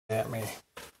at me.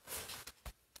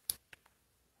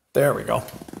 There we go.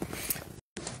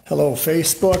 Hello,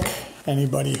 Facebook.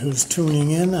 Anybody who's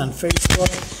tuning in on Facebook,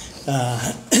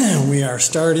 we are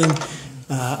starting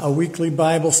a weekly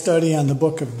Bible study on the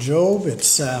book of Job.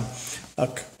 It's a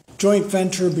joint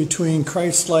venture between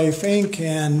Christ Life Inc.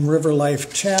 and River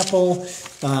Life Chapel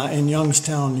in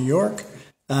Youngstown, New York.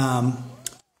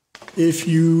 If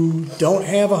you don't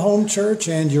have a home church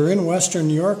and you're in Western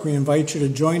New York, we invite you to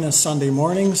join us Sunday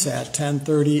mornings at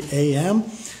 10:30 a.m.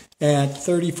 at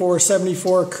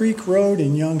 3474 Creek Road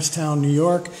in Youngstown, New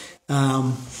York.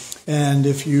 And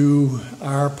if you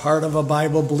are part of a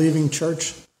Bible-believing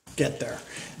church, get there.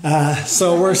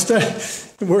 So we're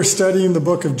studying the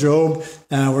book of Job.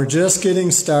 We're just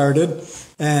getting started.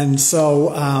 And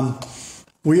so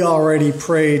we already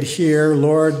prayed here,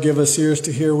 Lord, give us ears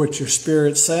to hear what your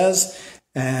Spirit says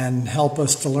and help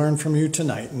us to learn from you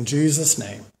tonight. In Jesus'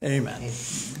 name, amen.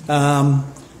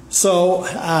 So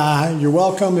you're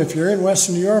welcome, if you're in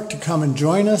Western New York, to come and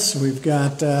join us. We've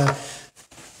got a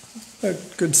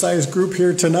good-sized group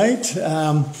here tonight.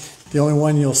 The only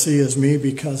one you'll see is me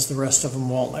because the rest of them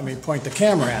won't let me point the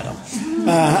camera at them.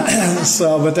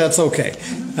 But that's okay.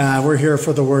 We're here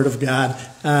for the Word of God.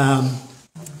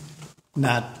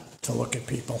 Not to look at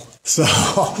people. So,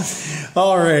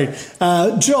 all right.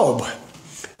 Job.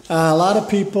 A lot of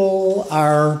people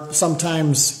are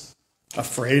sometimes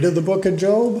afraid of the book of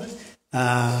Job.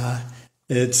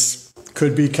 It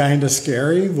could be kind of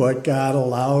scary what God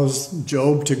allows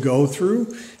Job to go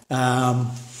through.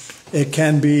 It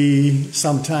can be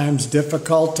sometimes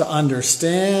difficult to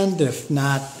understand, if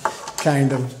not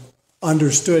kind of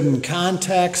understood in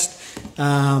context.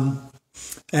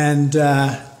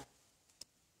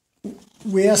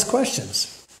 We ask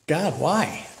questions. God,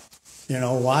 why?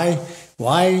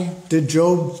 Why did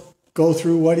Job go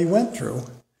through what he went through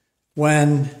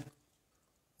when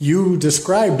you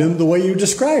described him the way you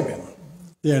describe him?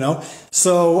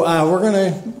 So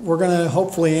we're gonna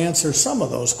hopefully answer some of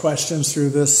those questions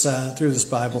through this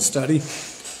Bible study.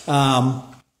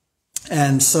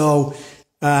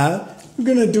 I'm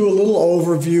going to do a little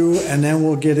overview, and then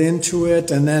we'll get into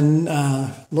it, and then,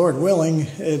 Lord willing,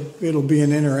 it'll be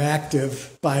an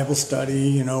interactive Bible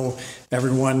study,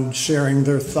 everyone sharing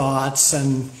their thoughts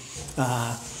and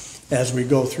as we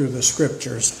go through the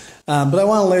scriptures. But I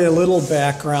want to lay a little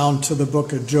background to the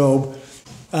book of Job.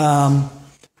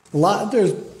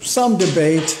 There's some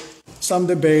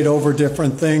debate over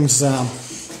different things.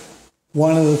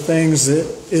 One of the things,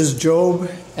 is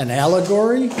Job an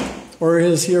allegory? Or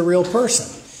is he a real person?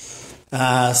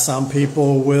 Some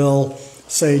people will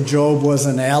say Job was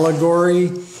an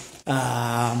allegory,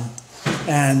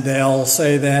 and they'll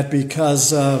say that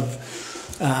because of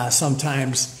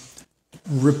sometimes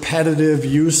repetitive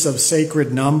use of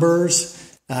sacred numbers.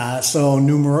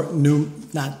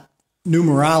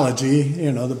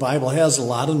 Numerology, the Bible has a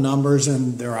lot of numbers,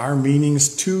 and there are meanings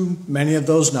to many of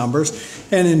those numbers.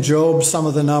 And in Job, some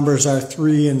of the numbers are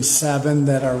 3 and 7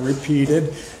 that are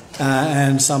repeated.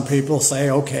 And some people say,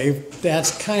 okay,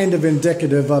 that's kind of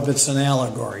indicative of it's an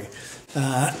allegory.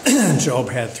 Job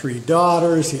had 3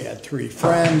 daughters, he had 3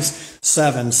 friends,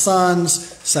 7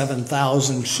 sons,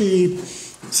 7,000 sheep.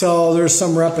 So there's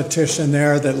some repetition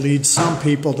there that leads some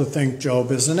people to think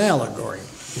Job is an allegory.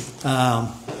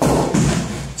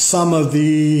 Some of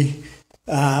the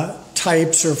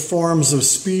types or forms of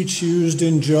speech used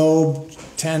in Job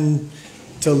tend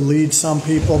to lead some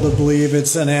people to believe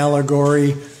it's an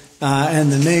allegory.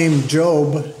 And the name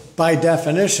Job, by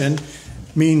definition,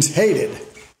 means hated.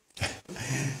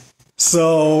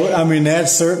 So, that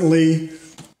certainly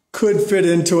could fit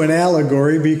into an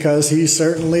allegory because he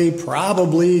certainly,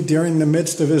 probably, during the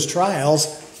midst of his trials,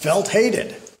 felt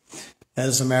hated.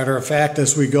 As a matter of fact,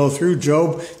 as we go through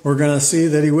Job, we're going to see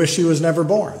that he wished he was never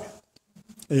born.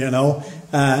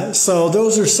 So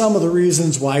those are some of the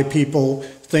reasons why people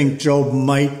think Job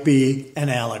might be an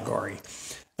allegory.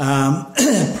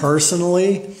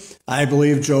 Personally, I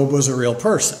believe Job was a real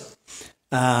person.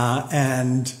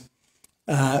 For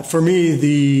me,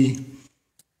 the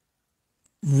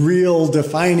real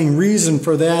defining reason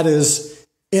for that is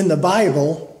in the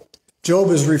Bible, Job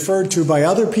is referred to by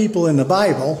other people in the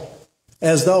Bible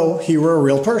as though he were a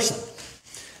real person.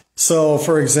 So,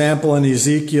 for example, in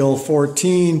Ezekiel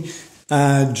 14,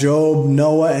 Job,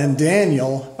 Noah, and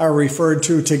Daniel are referred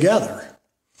to together.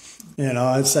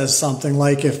 It says something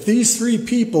like, if these 3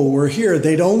 people were here,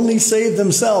 they'd only save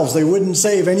themselves. They wouldn't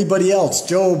save anybody else,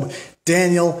 Job,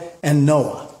 Daniel, and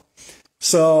Noah.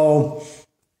 So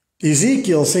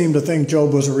Ezekiel seemed to think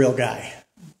Job was a real guy.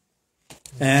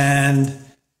 And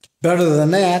better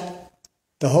than that,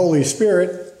 the Holy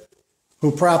Spirit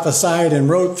who prophesied and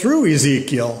wrote through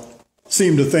Ezekiel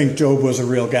seem to think Job was a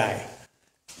real guy?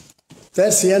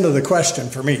 That's the end of the question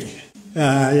for me.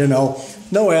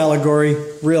 No allegory,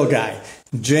 real guy.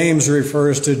 James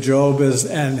refers to Job as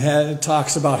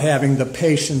talks about having the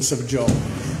patience of Job.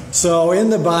 So in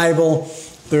the Bible,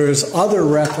 there's other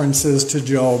references to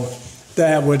Job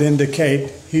that would indicate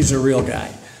he's a real guy.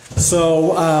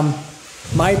 So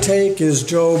my take is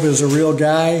Job is a real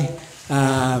guy.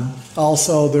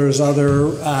 Also, there's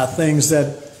other things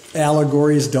that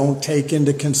allegories don't take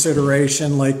into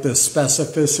consideration, like the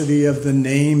specificity of the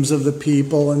names of the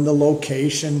people and the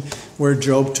location where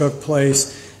Job took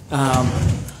place,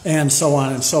 and so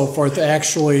on and so forth.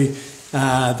 Actually,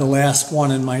 the last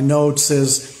one in my notes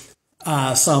is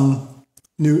some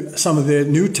of the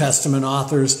New Testament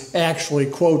authors actually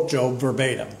quote Job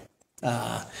verbatim.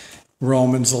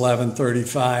 Romans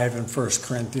 11:35 and 1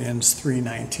 Corinthians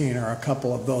 3:19 are a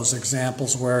couple of those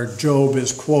examples where Job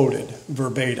is quoted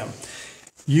verbatim.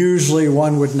 Usually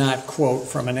one would not quote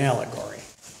from an allegory.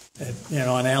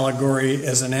 An allegory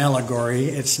is an allegory.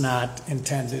 It's not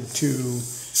intended to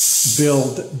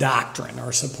build doctrine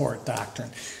or support doctrine.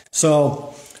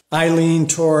 So I lean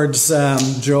towards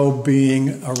Job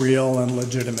being a real and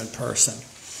legitimate person.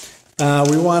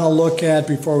 We want to look at,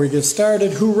 before we get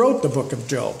started, who wrote the book of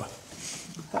Job.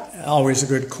 Always a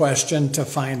good question to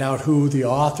find out who the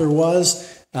author was.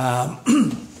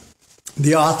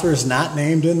 The author is not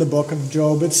named in the book of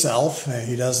Job itself.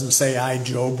 He doesn't say, I,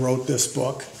 Job, wrote this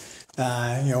book.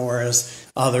 Whereas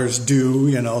others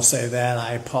do, say that.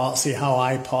 I, Paul, see how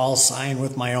I, Paul, sign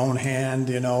with my own hand,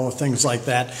 things like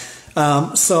that.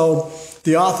 So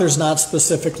the author's not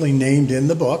specifically named in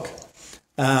the book.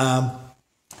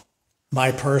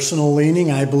 My personal leaning,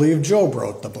 I believe Job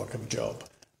wrote the book of Job.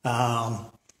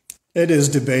 It is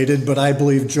debated, but I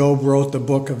believe Job wrote the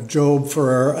book of Job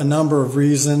for a number of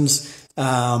reasons.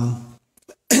 In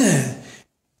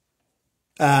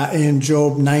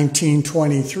Job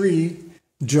 19:23,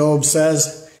 Job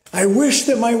says, I wish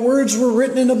that my words were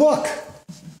written in a book.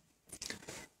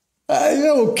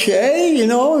 Okay,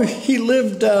 he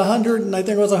lived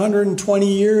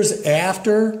 120 years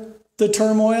after the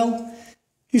turmoil.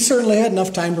 He certainly had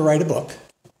enough time to write a book.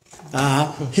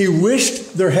 He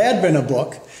wished there had been a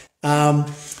book.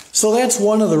 So that's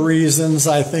one of the reasons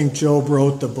I think Job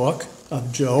wrote the book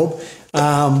of Job.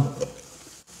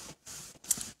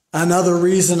 Another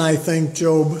reason I think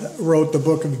Job wrote the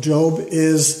book of Job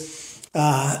is,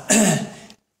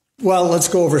 let's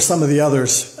go over some of the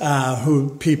others who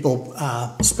people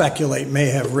speculate may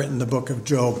have written the book of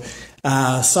Job.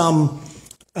 Some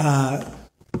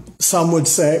would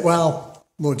say, we'll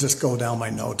just go down my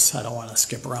notes. I don't want to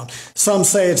skip around. Some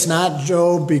say it's not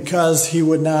Job because he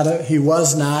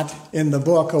was not in the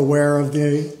book aware of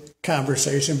the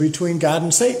conversation between God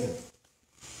and Satan.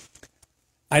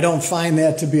 I don't find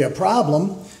that to be a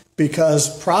problem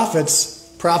because prophets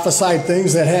prophesied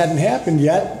things that hadn't happened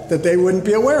yet that they wouldn't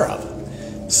be aware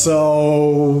of.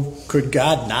 So could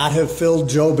God not have filled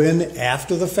Job in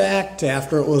after the fact,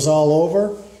 after it was all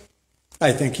over?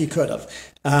 I think he could have.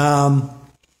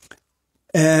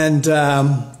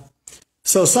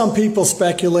 So some people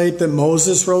speculate that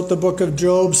Moses wrote the book of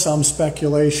Job. Some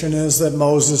speculation is that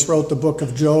Moses wrote the book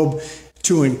of Job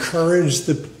to encourage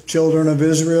the children of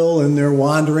Israel in their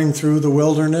wandering through the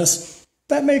wilderness.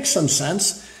 That makes some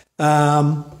sense.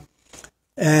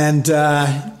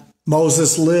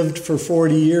 Moses lived for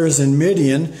 40 years in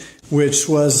Midian, which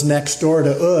was next door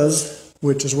to Uz,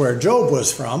 which is where Job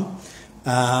was from.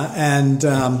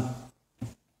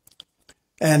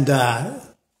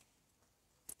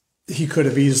 He could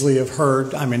have easily have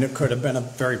heard, it could have been a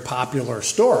very popular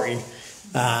story.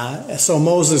 So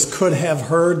Moses could have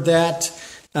heard that,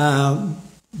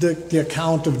 the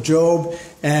account of Job,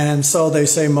 and so they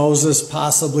say Moses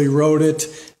possibly wrote it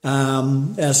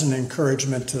as an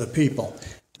encouragement to the people.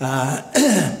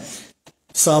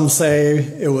 Some say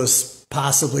it was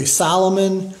possibly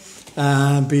Solomon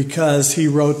because he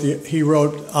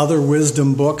wrote other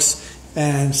wisdom books,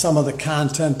 and some of the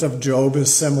content of Job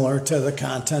is similar to the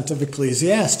content of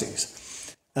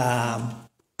Ecclesiastes.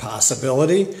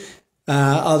 Possibility.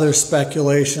 Other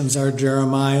speculations are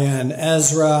Jeremiah and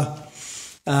Ezra.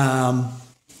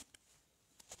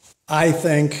 I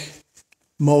think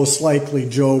most likely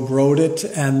Job wrote it,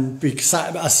 and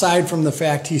aside from the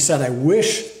fact he said, I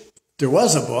wish there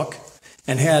was a book,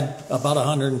 and had about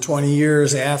 120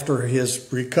 years after his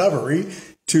recovery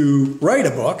to write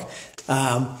a book.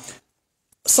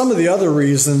 Some of the other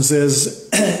reasons is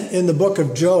in the book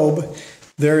of Job,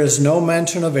 there is no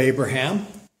mention of Abraham,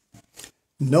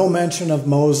 no mention of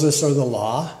Moses or the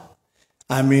law.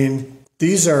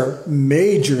 These are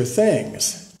major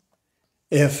things.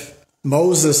 If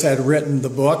Moses had written the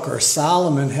book, or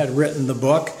Solomon had written the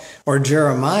book, or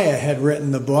Jeremiah had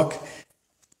written the book,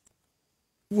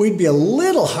 we'd be a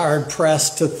little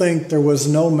hard-pressed to think there was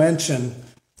no mention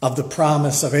of the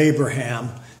promise of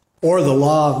Abraham or the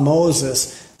law of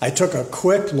Moses. I took a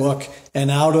quick look,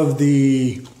 and out of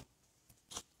the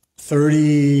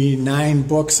 39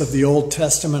 books of the Old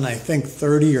Testament, I think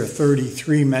 30 or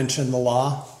 33 mention the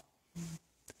law.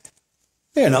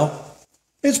 You know,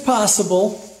 it's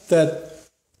possible that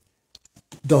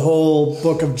the whole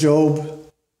book of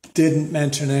Job didn't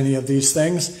mention any of these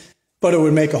things, but it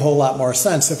would make a whole lot more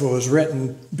sense if it was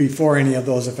written before any of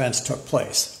those events took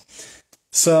place.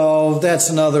 So that's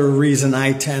another reason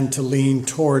I tend to lean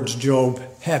towards Job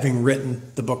having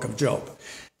written the book of Job.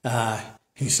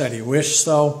 He said he wished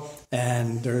so,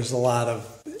 and there's a lot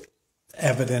of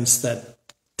evidence that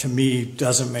to me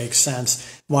doesn't make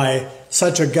sense. Why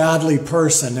such a godly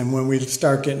person, and when we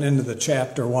start getting into the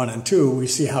chapter 1 and 2, we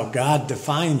see how God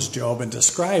defines Job and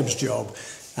describes Job.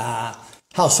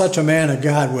 How such a man of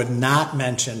God would not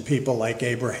mention people like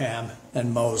Abraham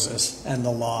and Moses and the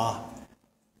law.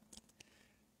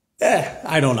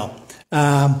 I don't know.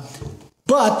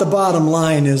 But the bottom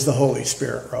line is the Holy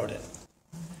Spirit wrote it.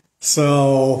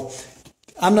 So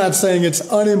I'm not saying it's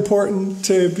unimportant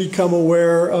to become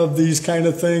aware of these kind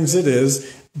of things. It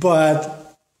is,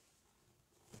 but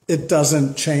it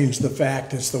doesn't change the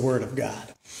fact it's the Word of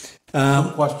God.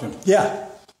 Question. Yeah.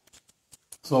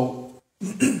 So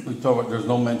we talk about there's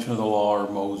no mention of the law or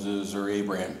Moses or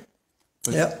Abraham.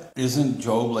 But Yep. Isn't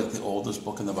Job like the oldest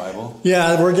book in the Bible?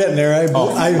 Yeah, we're getting there.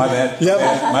 My bad. Yep.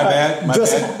 My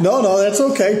bad. No, that's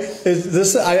okay.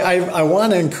 I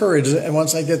want to encourage, and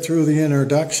once I get through the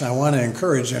introduction, I want to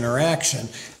encourage interaction.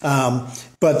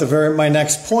 But my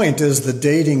next point is the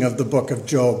dating of the book of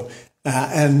Job.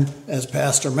 And as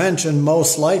Pastor mentioned,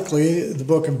 most likely the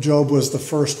book of Job was the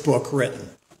first book written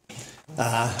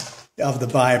of the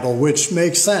Bible, which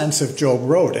makes sense if Job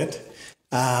wrote it.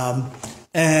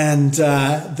 And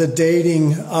the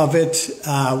dating of it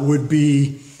would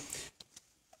be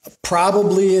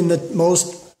probably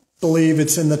most believe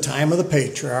it's in the time of the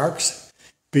patriarchs,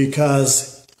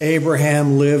 because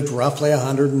Abraham lived roughly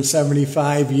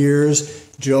 175 years.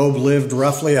 Job lived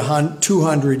roughly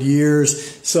 200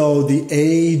 years. So the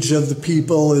age of the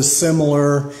people is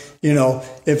similar. You know,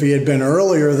 if he had been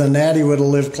earlier than that, he would have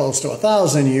lived close to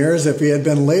 1,000 years. If he had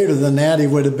been later than that, he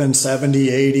would have been 70,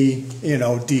 80,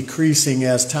 decreasing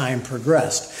as time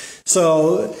progressed.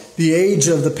 So the age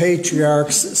of the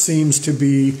patriarchs seems to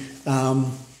be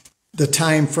the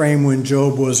time frame when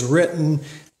Job was written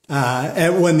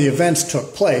and when the events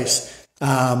took place.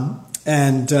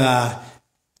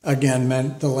 Again,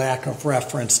 meant the lack of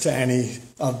reference to any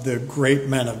of the great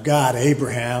men of God,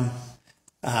 Abraham,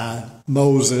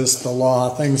 Moses, the law,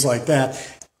 things like that.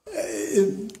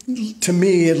 To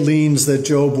me, it leans that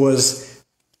Job was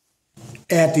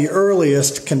at the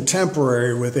earliest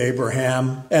contemporary with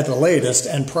Abraham, at the latest,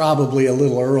 and probably a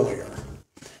little earlier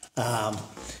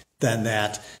than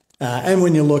that. And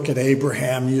when you look at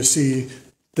Abraham, you see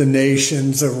the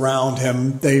nations around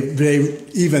him, they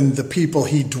even the people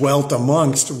he dwelt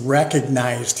amongst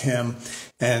recognized him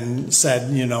and said,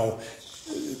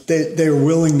 they were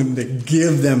willing to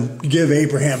give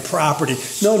Abraham property.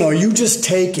 No, you just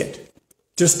take it.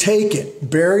 Just take it.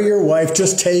 Bury your wife,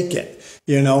 just take it.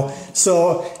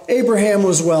 So Abraham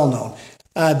was well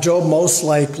known. Job most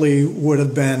likely would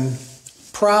have been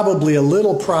probably a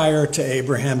little prior to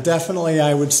Abraham. Definitely,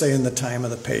 I would say in the time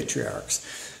of the patriarchs.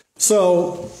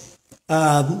 So,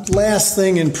 last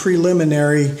thing in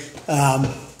preliminary,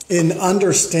 in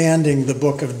understanding the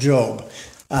book of Job,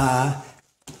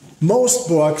 most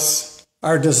books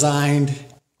are designed,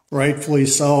 rightfully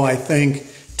so, I think,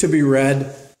 to be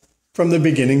read from the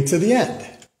beginning to the end.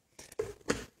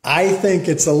 I think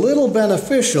it's a little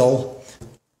beneficial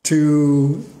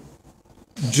to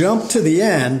jump to the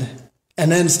end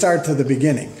and then start to the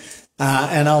beginning.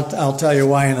 And I'll tell you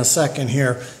why in a second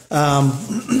here.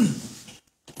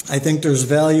 I think there's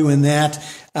value in that.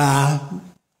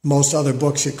 Most other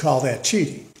books, you call that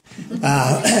cheating.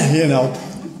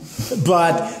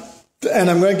 But, and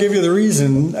I'm going to give you the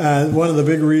reason, one of the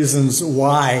big reasons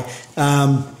why.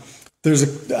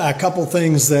 There's a couple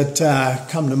things that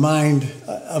come to mind.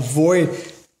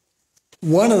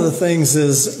 One of the things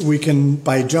is we can,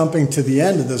 by jumping to the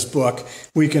end of this book,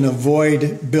 we can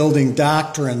avoid building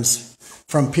doctrines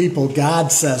from people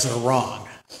God says are wrong.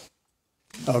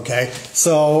 Okay,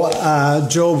 so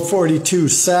Job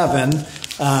 42:7.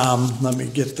 Let me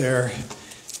get there.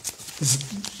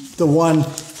 The one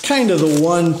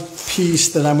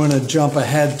piece that I'm going to jump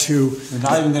ahead to. You're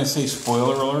not even going to say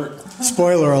spoiler alert?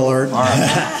 Spoiler alert. All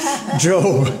right.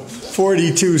 Job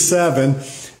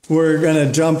 42:7. We're going to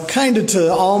jump kind of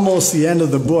to almost the end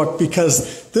of the book,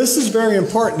 because this is very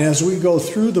important as we go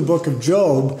through the book of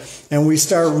Job and we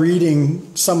start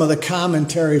reading some of the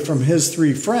commentary from his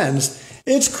three friends.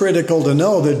 It's critical to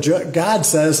know that God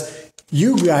says,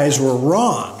 you guys were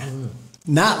wrong,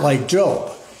 not like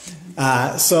Job.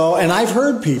 And I've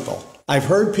heard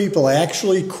people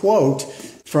actually quote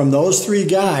from those three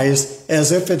guys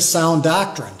as if it's sound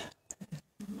doctrine.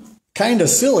 Kind of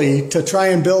silly to try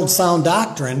and build sound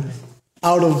doctrine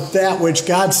out of that which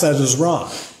God said is wrong.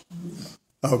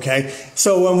 Okay,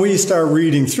 so when we start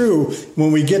reading through,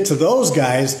 when we get to those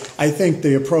guys, I think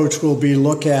the approach will be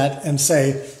look at and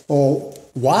say, well,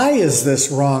 why is this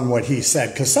wrong what he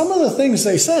said? Because some of the things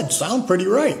they said sound pretty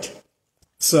right.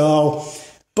 So,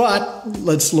 but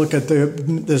let's look at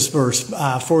this verse,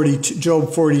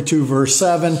 Job 42, verse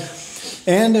 7.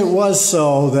 And it was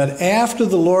so that after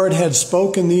the Lord had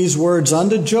spoken these words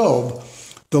unto Job,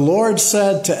 the Lord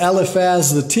said to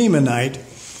Eliphaz the Temanite,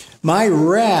 my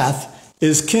wrath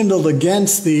is kindled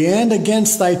against thee and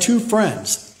against thy two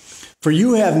friends, for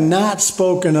you have not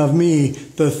spoken of me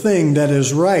the thing that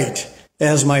is right,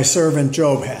 as my servant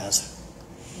Job has.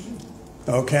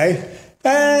 Okay?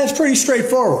 It's pretty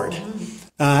straightforward.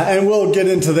 And we'll get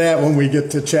into that when we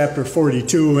get to chapter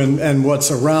 42 and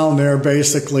what's around there.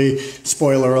 Basically,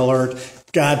 spoiler alert,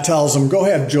 God tells him, go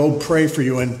ahead, Job, pray for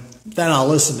you, and then I'll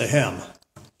listen to him.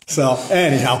 So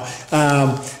anyhow,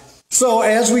 so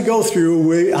as we go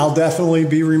through, I'll definitely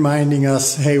be reminding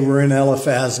us, hey, we're in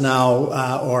Eliphaz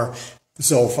now, or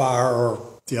Zophar,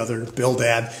 or the other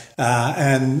Bildad,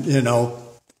 and,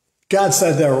 God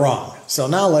said they're wrong. So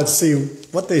now let's see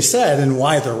what they said and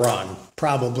why they're wrong.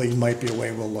 Probably might be a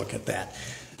way we'll look at that.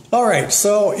 All right,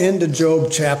 so into Job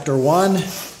chapter 1.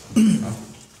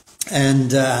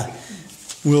 And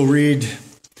we'll read,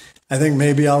 I think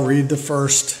maybe I'll read the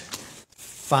first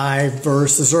 5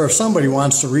 verses. Or if somebody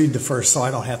wants to read the first, so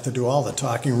I don't have to do all the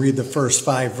talking, read the first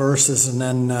 5 verses, and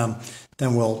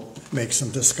then we'll make some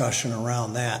discussion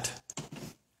around that.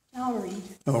 I'll read.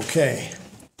 Okay.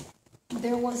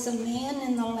 There was a man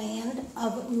in the land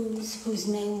of Uz whose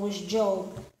name was Job,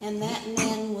 and that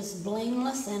man was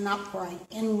blameless and upright,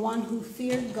 and one who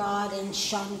feared God and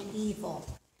shunned evil.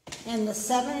 And the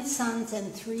 7 sons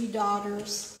and 3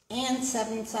 daughters,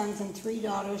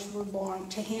 were born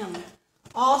to him.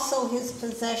 Also his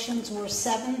possessions were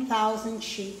 7,000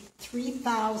 sheep,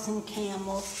 3,000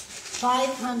 camels,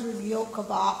 500 yoke of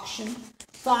oxen,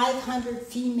 500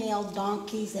 female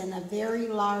donkeys, and a very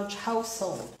large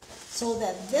household, so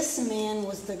that this man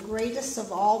was the greatest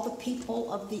of all the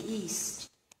people of the east.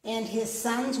 And his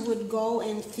sons would go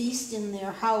and feast in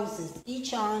their houses,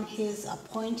 each on his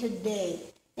appointed day,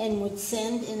 and would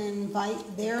send and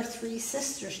invite their 3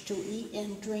 sisters to eat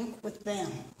and drink with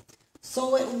them.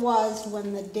 So it was,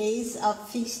 when the days of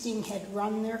feasting had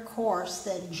run their course,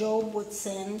 that Job would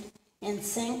send and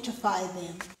sanctify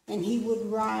them, and he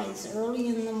would rise early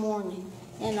in the morning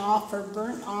and offer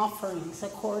burnt offerings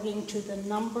according to the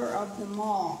number of them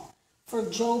all. For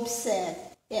Job said,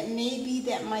 it may be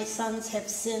that my sons have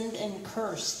sinned and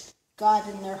cursed God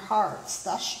in their hearts.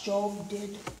 Thus Job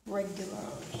did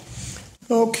regularly.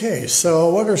 Okay, so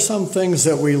what are some things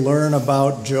that we learn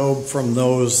about Job from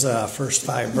those first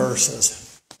 5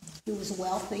 verses? He was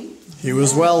wealthy. He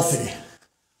was wealthy.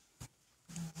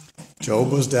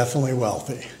 Job was definitely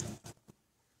wealthy.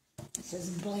 It says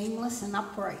blameless and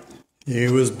upright. He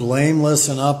was blameless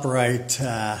and upright.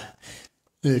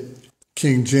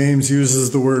 King James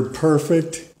uses the word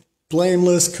perfect,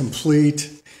 blameless, complete,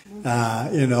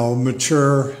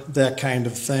 mature, that kind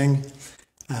of thing.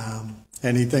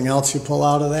 Anything else you pull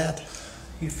out of that?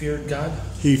 He feared God.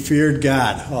 He feared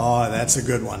God. Oh, that's a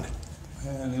good one.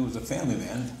 And he was a family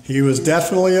man. He was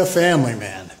definitely a family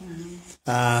man.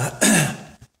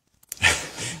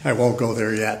 I won't go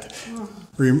there yet.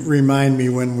 Remind me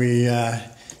when we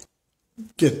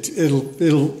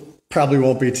it'll probably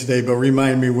won't be today, but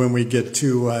remind me when we get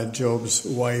to Job's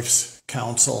wife's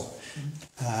counsel.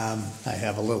 I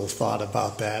have a little thought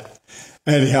about that.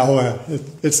 Anyhow,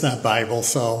 it's not Bible,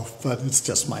 but it's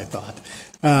just my thought.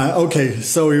 Okay,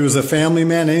 so he was a family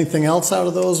man. Anything else out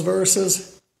of those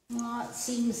verses? Well, it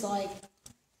seems like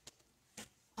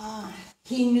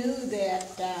he knew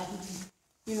that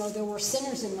there were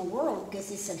sinners in the world, because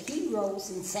he said he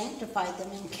rose and sanctified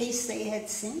them in case they had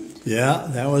sinned. Yeah,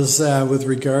 that was with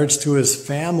regards to his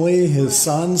family, his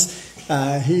sons.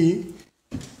 He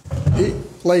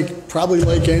probably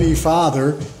like any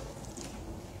father,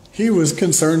 he was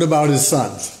concerned about his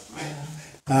sons.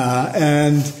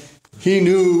 And he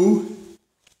knew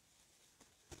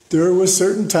there were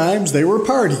certain times they were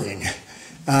partying.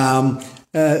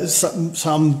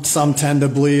 Some tend to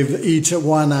believe each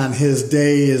one on his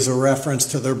day is a reference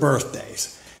to their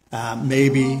birthdays.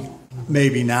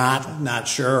 Maybe not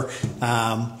sure.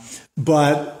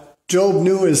 But Job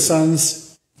knew his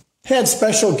sons had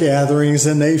special gatherings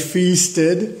and they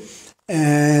feasted.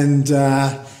 And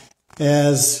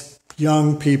as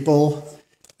young people,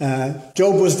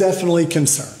 Job was definitely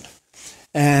concerned.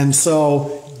 And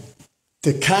so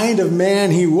the kind of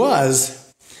man he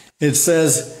was, it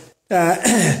says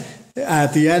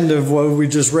at the end of what we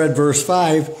just read, verse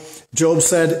 5, Job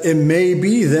said, "It may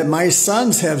be that my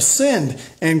sons have sinned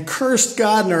and cursed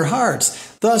God in their hearts."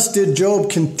 Thus did Job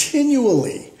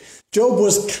continually. Job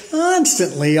was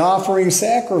constantly offering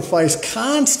sacrifice,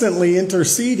 constantly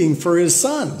interceding for his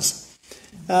sons.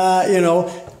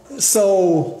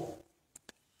 So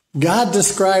God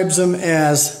describes him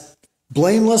as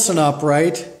blameless and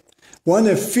upright, one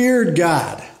that feared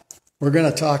God. We're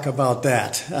going to talk about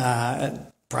that.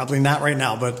 Probably not right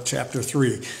now, but chapter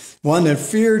 3. One that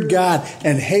feared God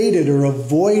and hated or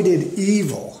avoided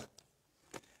evil.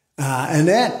 And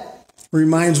that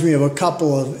reminds me of a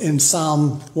couple of, in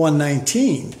Psalm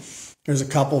 119, there's a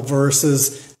couple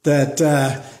verses that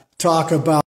talk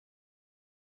about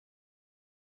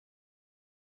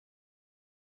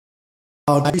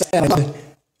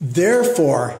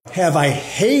therefore have I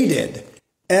hated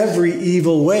every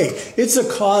evil way. It's a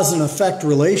cause and effect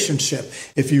relationship.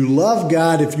 If you love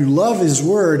God, if you love his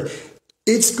word,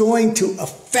 it's going to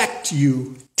affect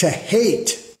you to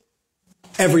hate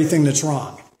everything that's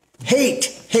wrong.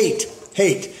 Hate.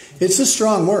 It's a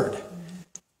strong word.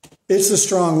 It's a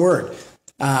strong word.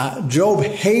 Job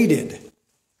hated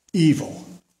evil.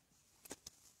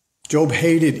 Job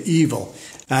hated evil.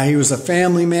 He was a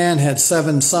family man, had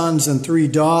 7 sons and 3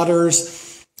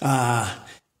 daughters,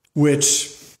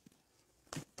 which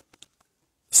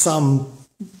some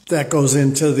that goes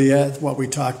into the what we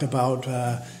talked about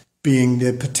being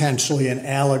potentially an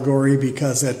allegory,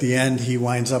 because at the end he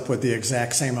winds up with the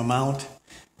exact same amount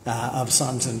of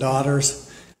sons and daughters.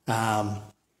 But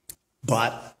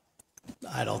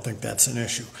I don't think that's an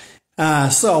issue.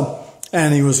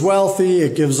 And he was wealthy.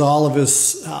 It gives all of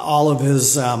his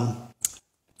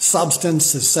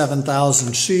substance, his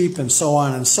 7,000 sheep, and so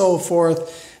on and so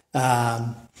forth.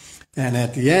 And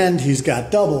at the end, he's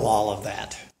got double all of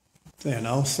that.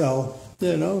 So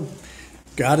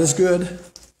God is good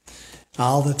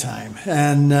all the time.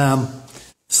 And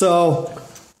so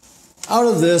out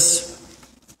of this,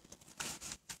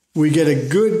 we get a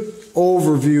good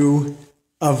overview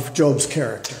of Job's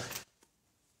character.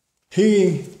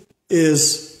 He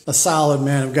is a solid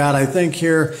man of God. I think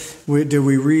here, did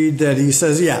we read that he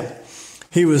says,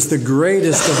 he was the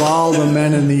greatest of all the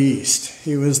men in the East.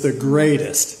 He was the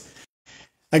greatest.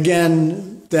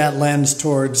 Again, that lends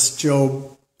towards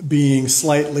Job being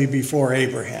slightly before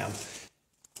Abraham.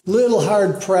 Little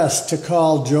hard pressed to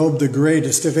call Job the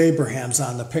greatest if Abraham's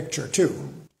on the picture too.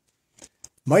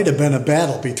 Might have been a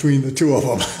battle between the two of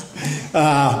them.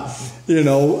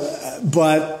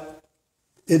 But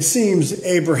it seems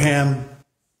Abraham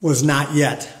was not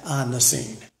yet on the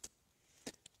scene,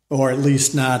 or at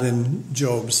least not in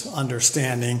Job's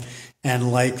understanding,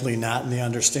 and likely not in the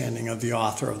understanding of the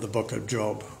author of the book of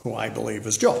Job, who I believe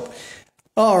is Job.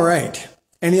 All right.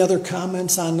 Any other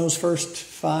comments on those first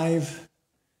 5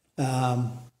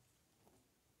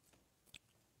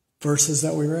 verses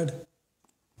that we read?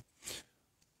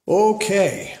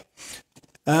 Okay.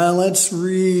 Let's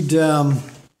read.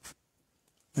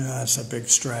 That's a big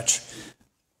stretch.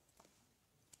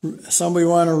 Somebody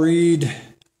want to read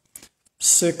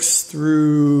 6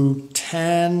 through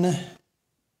 10,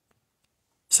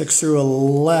 6 through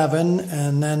 11,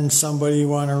 and then somebody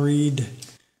want to read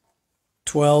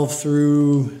 12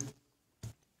 through,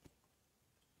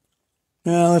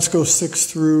 let's go 6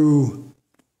 through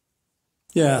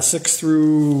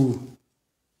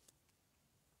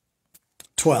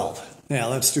 12. Yeah,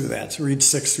 let's do that. So read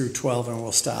 6 through 12, and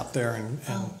we'll stop there.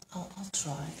 I'll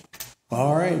try.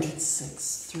 All right. Read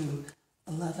 6 through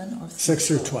 11 or 6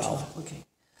 through 12. Okay.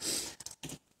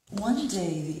 One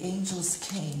day the angels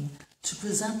came to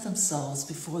present themselves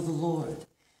before the Lord,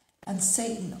 and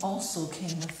Satan also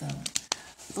came with them.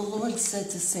 The Lord said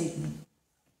to Satan,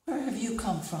 "Where have you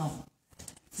come from?"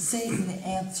 Satan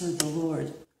answered the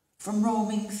Lord, "From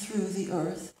roaming through the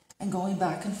earth and going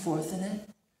back and forth in it."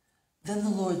 Then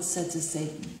the Lord said to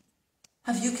Satan,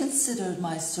 "Have you considered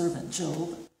my servant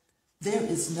Job? There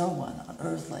is no one on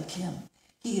earth like him.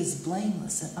 He is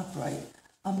blameless and upright,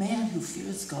 a man who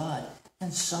fears God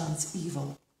and shuns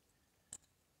evil."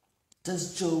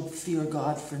 Does Job fear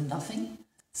God for nothing?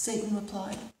 Satan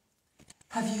replied.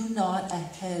 Have you not a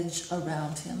hedge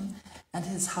around him and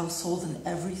his household and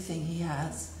everything he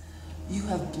has? You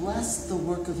have blessed the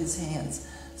work of his hands,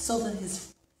 so that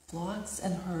his flocks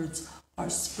and herds are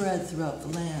spread throughout the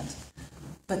land.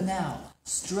 But now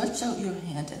stretch out your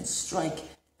hand and strike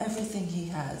everything he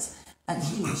has, and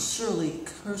he will surely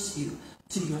curse you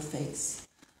to your face.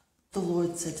 The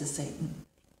Lord said to Satan,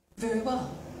 Very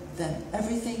well, then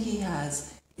everything he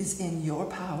has is in your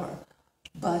power,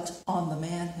 but on the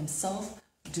man himself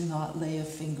do not lay a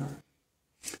finger.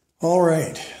 All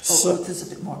right. So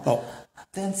there's a bit more. Oh.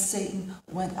 Then Satan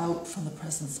went out from the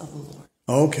presence of the Lord.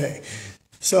 Okay.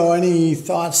 So any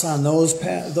thoughts on those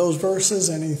verses?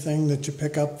 Anything that you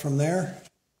pick up from there?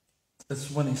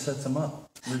 That's when he sets them up.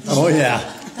 Oh, yeah.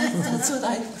 That's what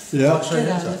I Yep. get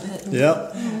out of it.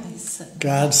 Yep. He's setting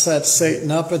God set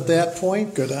Satan up at that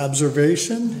point. Good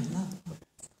observation.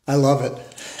 I love it.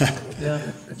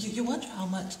 Yeah. You wonder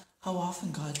how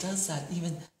often God does that,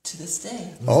 even to this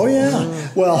day. Oh,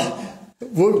 yeah. Well,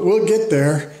 we'll get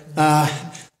there.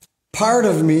 Part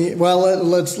of me, well,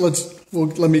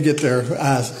 let me get there.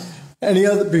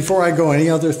 Before I go, any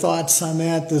other thoughts on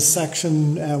that? This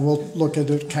section, we'll look at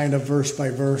it kind of verse by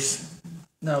verse.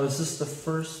 Now, is this the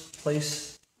first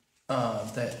place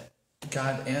that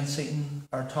God and Satan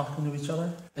are talking to each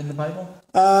other in the Bible?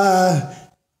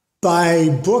 By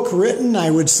book written,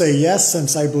 I would say yes,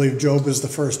 since I believe Job is the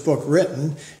first book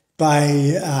written.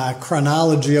 By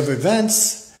chronology of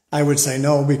events, I would say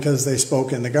no, because they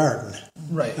spoke in the garden.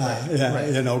 Right.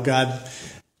 Right. God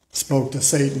spoke to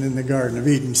Satan in the Garden of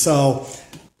Eden. So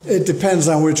it depends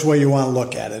on which way you want to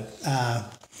look at it.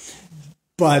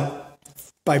 But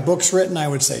by books written, I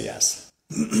would say yes.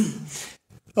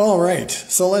 All right,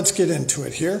 so let's get into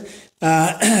it here.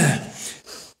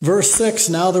 Verse 6,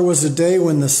 Now there was a day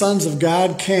when the sons of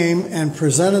God came and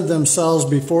presented themselves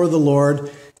before the Lord,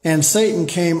 and Satan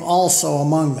came also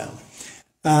among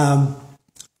them.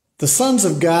 The sons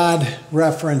of God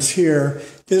reference here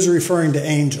is referring to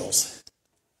angels.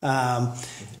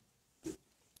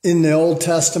 In the Old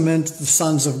Testament, the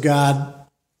sons of God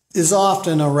is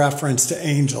often a reference to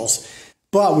angels.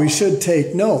 But we should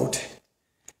take note,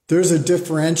 there's a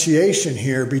differentiation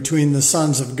here between the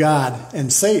sons of God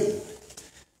and Satan.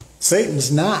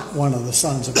 Satan's not one of the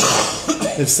sons of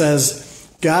God. It says,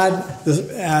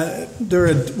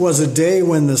 there was a day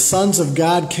when the sons of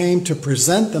God came to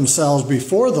present themselves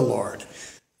before the Lord.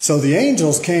 So the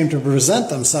angels came to present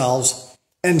themselves,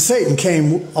 and Satan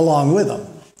came along with them.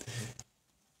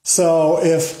 So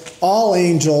if all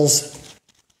angels,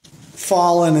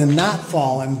 fallen and not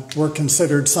fallen, were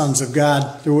considered sons of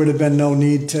God, there would have been no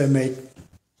need to make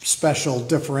special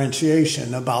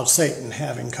differentiation about Satan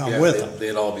having come with them.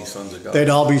 They'd all be sons of God. They'd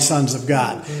all be sons of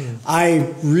God.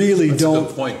 I really That's don't... a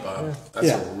good point, Bob. That's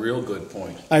a real good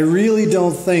point. I really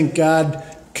don't think God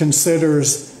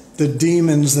considers the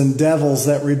demons and devils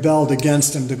that rebelled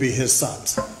against him to be his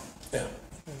sons. Yeah.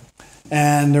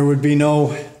 And there would be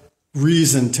no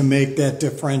reason to make that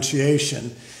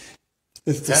differentiation.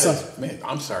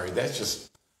 I'm sorry, that's just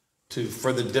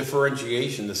for the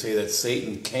differentiation to say that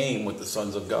Satan came with the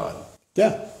sons of God.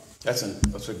 Yeah. That's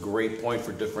a great point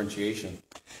for differentiation.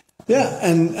 Yeah,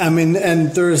 and I mean,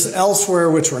 and there's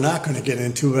elsewhere, which we're not going to get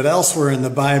into, but elsewhere in the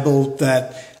Bible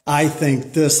that I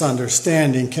think this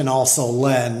understanding can also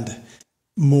lend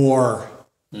more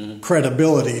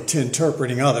credibility to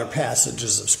interpreting other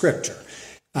passages of Scripture.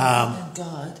 And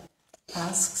God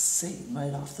asks Satan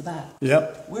right off the bat,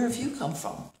 Yep. Where have you come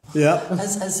from? Yep.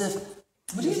 As if,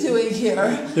 what are you doing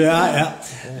here? Yeah.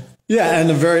 And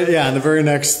the very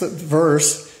next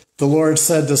verse, the Lord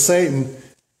said to Satan,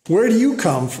 Where do you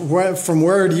come from? From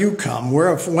where do you come?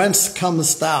 Whence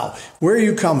comest thou? Where are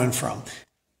you coming from?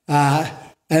 And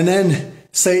then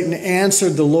Satan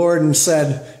answered the Lord and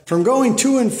said, From going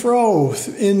to and fro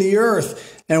in the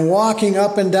earth and walking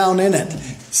up and down in it.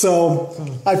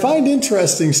 So I find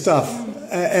interesting stuff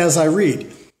as I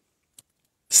read.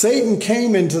 Satan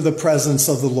came into the presence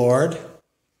of the Lord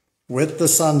with the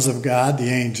sons of God, the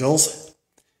angels.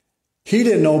 He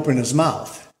didn't open his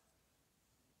mouth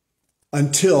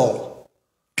until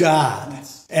God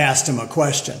asked him a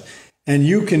question. And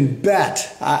you can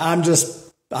bet, I'm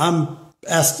just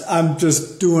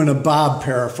doing a Bob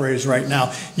paraphrase right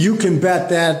now. You can bet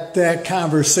that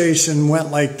conversation went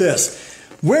like this.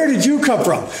 Where did you come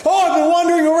from? Oh, I've been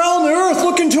wandering around the earth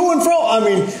looking to and fro. I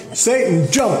mean,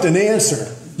 Satan jumped and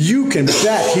answered. You can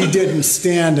bet he didn't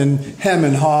stand and hem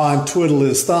and haw and twiddle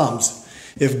his thumbs.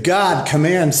 If God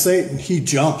commands Satan, he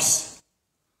jumps.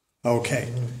 Okay.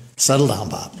 Settle down,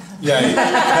 Bob.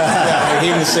 Yeah, he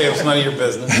didn't say it was none of your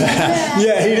business.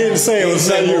 Yeah, he didn't say it was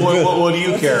none of your business. What do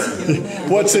you care?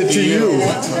 What's it to you?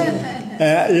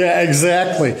 Yeah,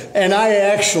 exactly. And I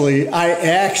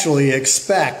actually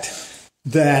expect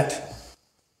that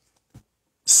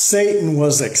Satan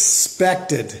was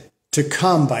expected to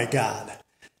come by God.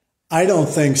 I don't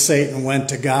think Satan went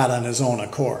to God on his own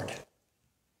accord.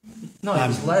 No, he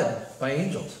was led by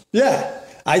angels. Yeah.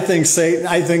 I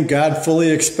think God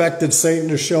fully expected Satan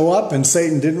to show up, and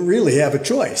Satan didn't really have a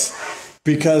choice.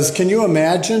 Because can you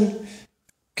imagine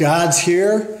God's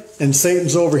here and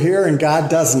Satan's over here and God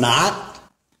does not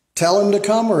tell him to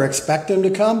come or expect him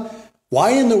to come?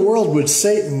 Why in the world would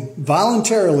Satan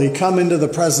voluntarily come into the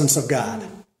presence of God?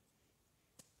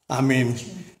 I mean,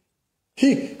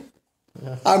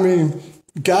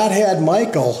 God had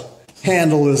Michael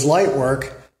handle his light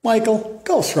work. Michael,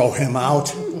 go throw him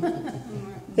out.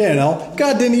 You know,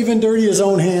 God didn't even dirty his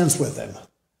own hands with him.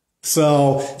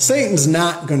 So Satan's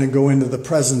not going to go into the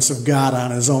presence of God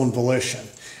on his own volition.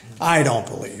 I don't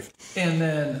believe. And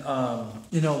then,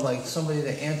 like somebody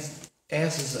that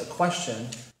answers a question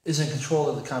is in control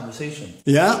of the conversation.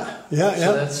 Yeah.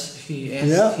 So he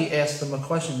asked them a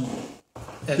question.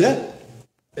 And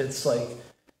it's like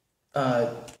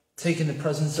taking the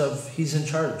presence of he's in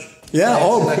charge. Yeah.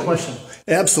 That question.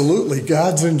 Absolutely.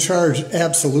 God's in charge.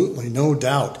 Absolutely. No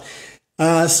doubt.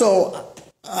 Verse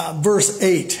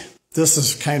 8, this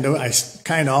is I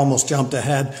almost jumped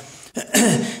ahead.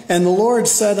 And the Lord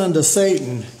said unto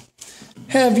Satan,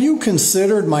 have you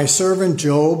considered my servant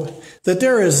Job, that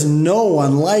there is no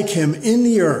one like him in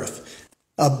the earth,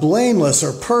 a blameless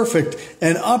or perfect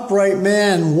and upright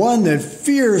man, one that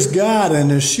fears God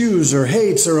and eschews or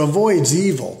hates or avoids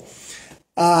evil?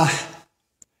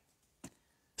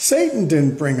 Satan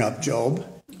didn't bring up Job.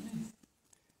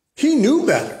 He knew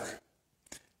better.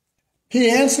 He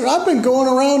answered, I've been going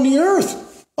around the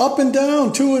earth, up and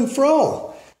down, to and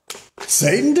fro.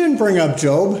 Satan didn't bring up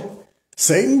Job.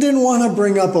 Satan didn't want to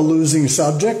bring up a losing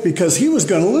subject because he was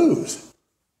going to lose.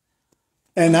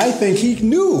 And I think he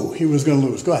knew he was going to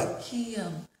lose. Go ahead. He,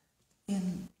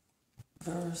 in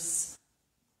verse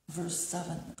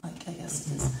 7, I guess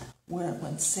it is,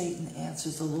 when Satan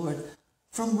answers the Lord,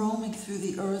 from roaming through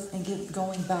the earth and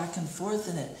going back and forth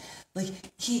in it. Like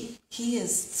he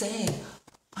is saying,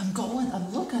 I'm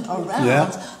looking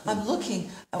around, I'm looking,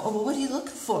 what are you looking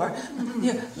for?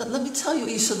 Here, let me tell you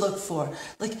what you should look for.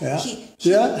 Like but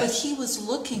he was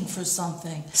looking for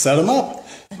something. Set him up.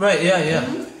 Right, yeah.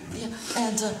 Yeah,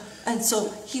 and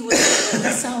so he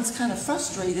sounds kind of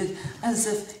frustrated, as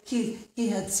if he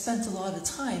had spent a lot of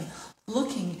time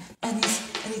looking, and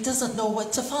he doesn't know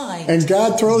what to find. And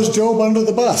God throws Job under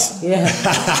the bus. Yeah.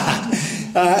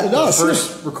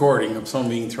 First recording of someone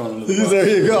being thrown under the bus. There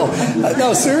you go.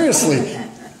 No, seriously.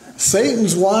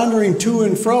 Satan's wandering to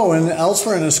and fro, and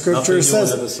elsewhere in the scripture it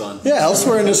says,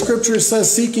 elsewhere in the scripture it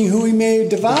says, seeking who he may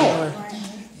devour.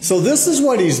 So this is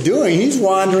what he's doing. He's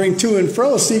wandering to and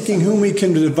fro, seeking whom he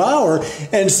can devour.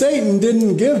 And Satan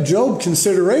didn't give Job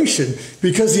consideration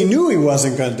because he knew he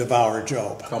wasn't going to devour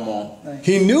Job. Come on.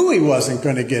 He knew he wasn't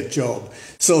going to get Job.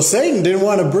 So Satan didn't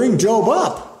want to bring Job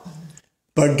up.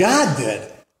 But God did.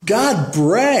 God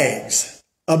brags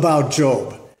about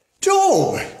Job.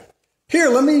 Job, here,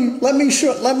 let me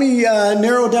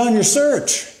narrow down your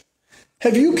search.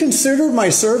 Have you considered my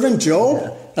servant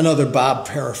Job? Another Bob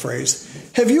paraphrase.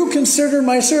 Have you considered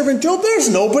my servant Job? There's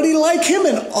nobody like him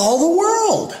in all the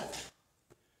world.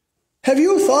 Have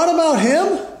you thought about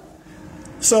him?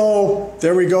 So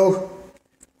there we go.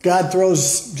 God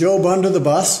throws Job under the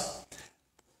bus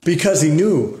because he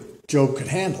knew Job could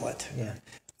handle it. Yeah.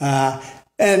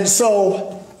 And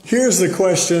so here's the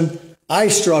question I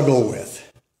struggle with.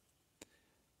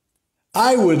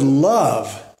 I would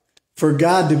love for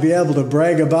God to be able to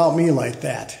brag about me like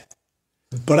that.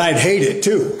 But I'd hate it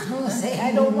too.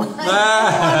 I don't want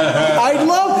I'd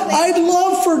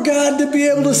love for God to be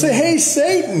able to say, hey,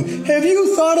 Satan, have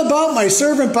you thought about my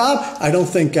servant Bob? I don't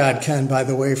think God can, by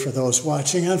the way, for those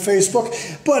watching on Facebook.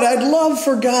 But I'd love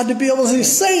for God to be able to say,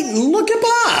 Satan, look at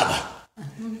Bob.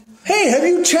 Hey, have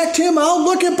you checked him out?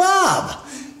 Look at Bob.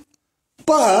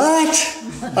 But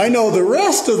I know the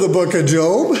rest of the book of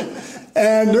Job,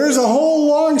 and there's a whole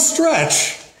long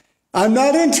stretch I'm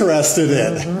not interested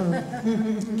in.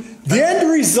 The end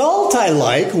result I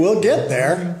like, we'll get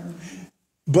there.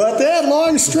 But that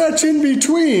long stretch in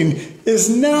between is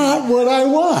not what I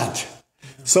want.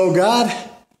 So God,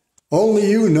 only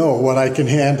you know what I can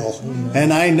handle.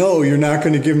 And I know you're not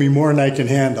going to give me more than I can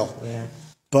handle. Yeah.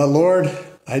 But Lord,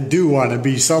 I do want to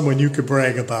be someone you could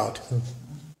brag about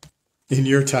in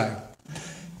your time.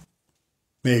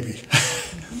 Maybe.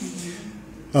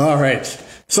 All right.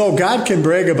 So God can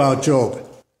brag about Job.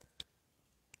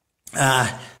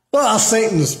 Well,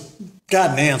 Satan's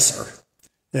got an answer,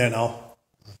 you know.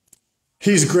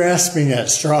 He's grasping at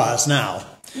straws now.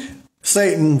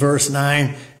 Satan, verse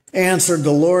 9, answered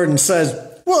the Lord and says,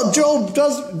 well,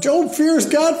 Job fears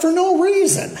God for no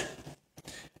reason.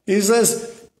 He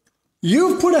says,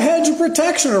 you've put a hedge of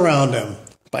protection around him.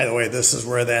 By the way, this is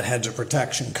where that hedge of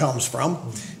protection comes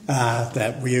from,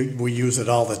 that we use it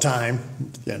all the time,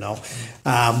 you know.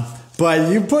 But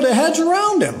you put a hedge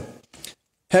around him.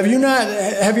 Have you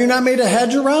not made a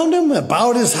hedge around him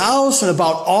about his house and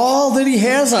about all that he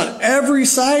has on every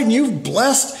side? And you've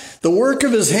blessed the work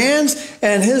of his hands,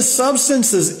 and his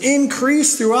substance is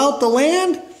increased throughout the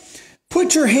land?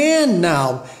 Put your hand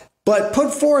now, but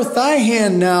put forth thy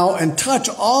hand now and touch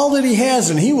all that he has,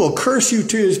 and he will curse you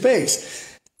to his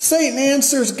face. Satan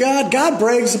answers God. God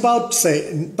brags about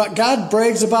Satan, but God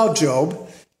brags about Job,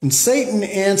 and Satan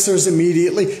answers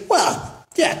immediately, well,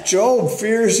 yeah, Job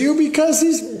fears you because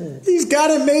he's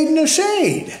got it made in a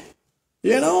shade.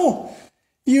 You know,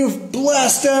 you've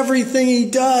blessed everything he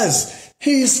does.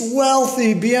 He's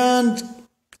wealthy beyond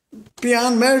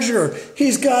measure.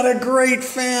 He's got a great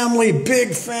family,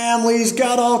 big family. He's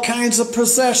got all kinds of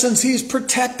possessions. He's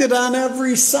protected on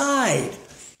every side.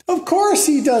 Of course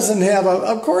he doesn't have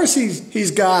of course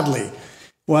he's godly.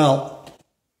 Well,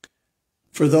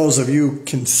 for those of you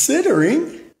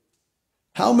considering,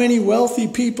 how many wealthy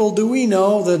people do we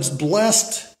know that's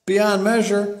blessed beyond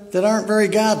measure that aren't very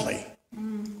godly?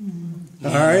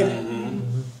 All right?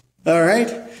 All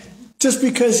right? Just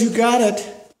because you got it,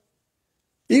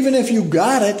 even if you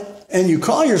got it and you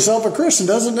call yourself a Christian,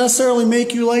 doesn't necessarily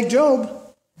make you like Job.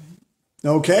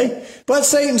 Okay? But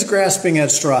Satan's grasping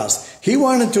at straws. He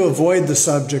wanted to avoid the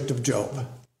subject of Job.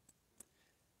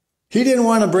 He didn't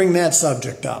want to bring that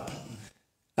subject up.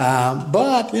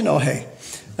 But, you know, hey,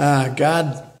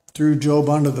 God threw Job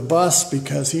under the bus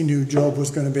because he knew Job was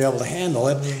going to be able to handle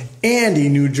it, and he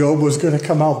knew Job was going to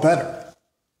come out better,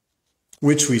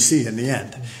 which we see in the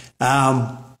end.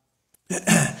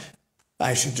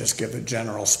 I should just give a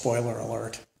general spoiler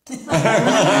alert. It's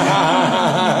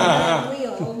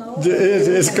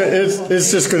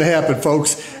just going to happen,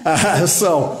 folks.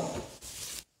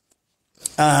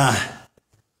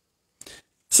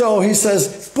 So he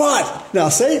says, but now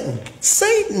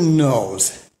Satan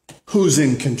knows who's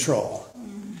in control.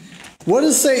 What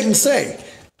does Satan say?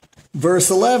 Verse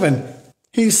 11,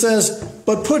 he says,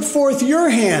 but put forth your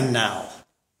hand now.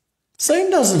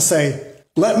 Satan doesn't say,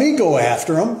 let me go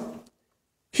after him.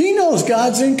 He knows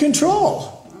God's in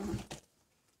control.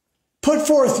 Put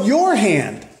forth your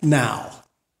hand now,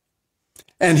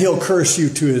 and he'll curse you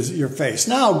to your face.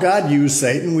 Now, God used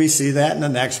Satan. We see that in the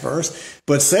next verse.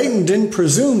 But Satan didn't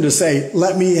presume to say,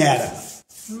 let me at him.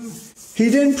 He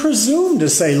didn't presume to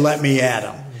say, let me at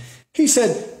him. He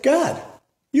said, God,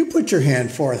 you put your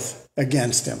hand forth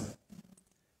against him.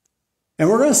 And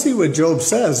we're going to see what Job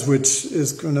says, which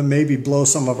is going to maybe blow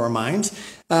some of our minds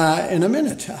in a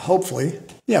minute, hopefully.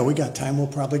 Yeah, we got time. We'll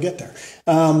probably get there.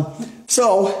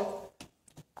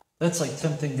 That's like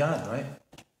tempting God, right?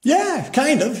 Yeah,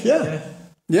 kind of, yeah.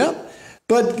 Yeah.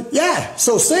 But, yeah,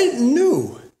 so Satan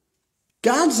knew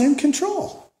God's in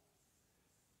control.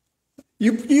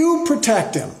 You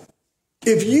protect him.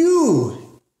 If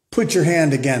you put your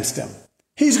hand against him,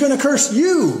 he's going to curse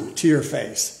you to your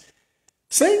face.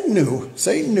 Satan knew.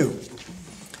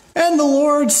 And the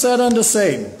Lord said unto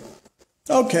Satan,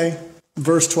 okay,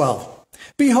 verse 12,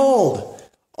 behold,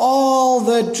 all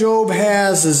that Job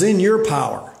has is in your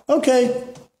power. Okay,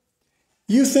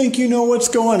 you think you know what's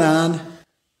going on.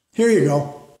 Here you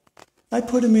go. I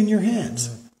put him in your hands.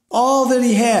 All that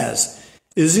he has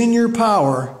is in your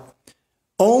power.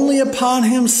 Only upon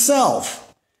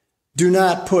himself do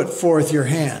not put forth your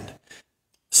hand.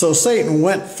 So Satan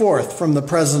went forth from the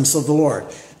presence of the Lord.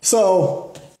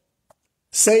 So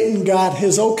Satan got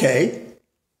his okay.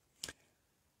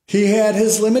 He had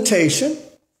his limitation.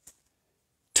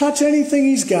 Touch anything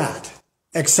he's got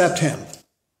except him.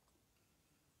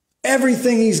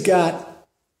 Everything he's got,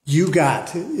 you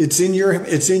got. It's in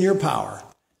your power.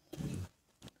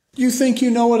 You think you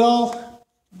know it all?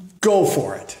 Go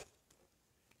for it.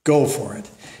 Go for it.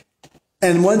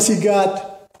 And once he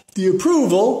got the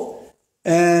approval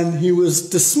and he was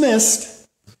dismissed,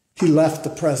 he left the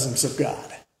presence of God.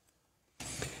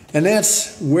 And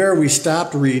that's where we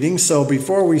stopped reading. So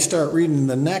before we start reading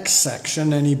the next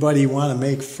section, anybody want to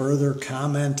make further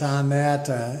comment on that?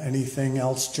 Anything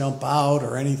else jump out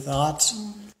or any thoughts?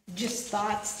 Just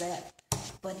thoughts that,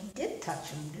 but he did touch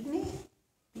him, didn't he?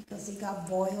 Because he got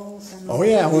boils and... Oh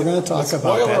yeah, we're going to talk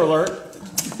about that. Spoiler alert.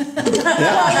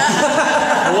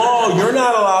 Hello, you're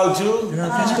not allowed on too?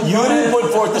 You didn't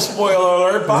put forth the spoiler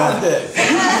alert, Bob did.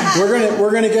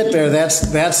 We're gonna get there.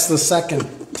 That's the second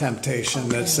temptation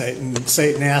that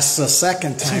Satan asks a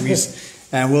second time.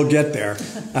 And we'll get there.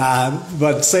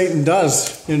 But Satan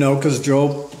does, because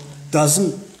Job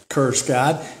doesn't curse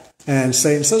God. And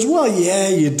Satan says, well, yeah,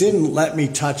 you didn't let me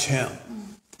touch him.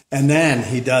 And then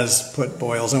he does put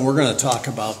boils, and we're going to talk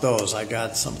about those. I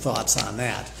got some thoughts on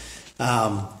that.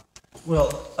 God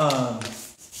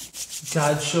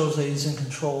shows that he's in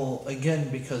control again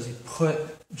because he put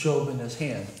Job in his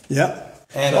hand. Yep.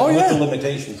 And with the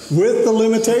limitation. With the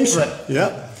limitation. Right.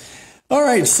 Yep. All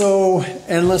right, so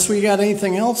unless we got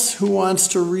anything else, who wants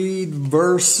to read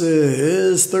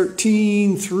verses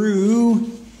 13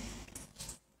 through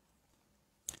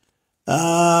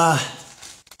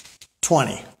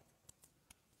 20?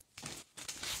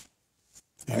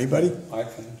 Anybody? I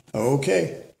can.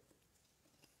 Okay.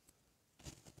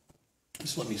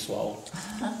 Just let me swallow.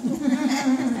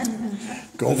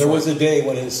 Go There for was it. a day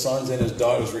when his sons and his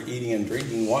daughters were eating and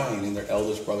drinking wine in their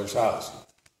eldest brother's house.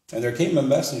 And there came a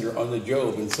messenger unto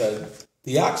Job and said,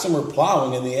 the oxen were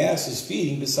plowing and the asses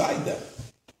feeding beside them.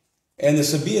 And the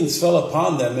Sabaeans fell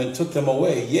upon them and took them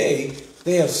away. Yea,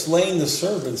 they have slain the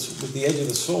servants with the edge of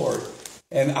the sword,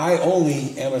 and I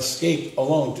only am escaped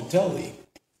alone to tell thee.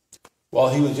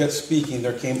 While he was yet speaking,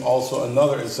 there came also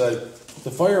another and said,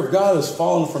 the fire of God is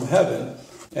fallen from heaven,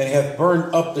 and hath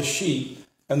burned up the sheep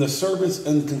and the servants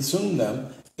and consumed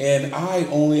them, and I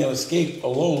only am escaped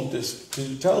alone to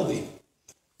tell thee.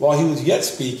 While he was yet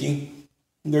speaking,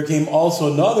 there came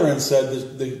also another and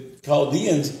said, the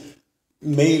Chaldeans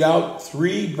made out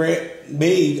three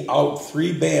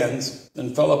bands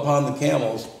and fell upon the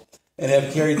camels and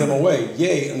have carried them away,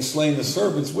 yea, and slain the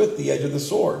servants with the edge of the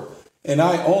sword. And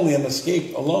I only am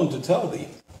escaped alone to tell thee.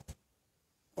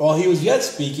 While he was yet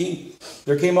speaking,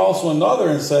 there came also another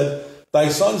and said, thy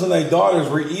sons and thy daughters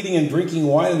were eating and drinking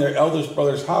wine in their eldest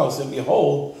brother's house, and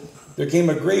behold, there came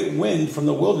a great wind from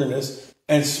the wilderness,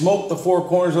 and smote the four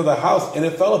corners of the house, and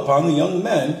it fell upon the young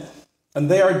men, and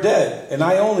they are dead, and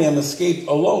I only am escaped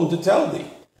alone to tell thee.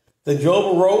 Then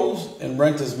Job arose and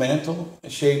rent his mantle,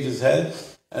 and shaved his head,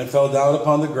 and fell down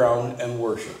upon the ground and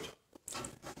worshipped.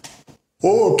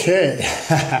 Okay.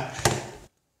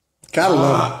 Gotta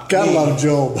love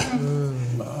Job.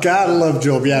 Gotta love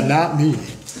Job. Yeah, not me.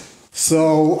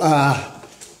 So,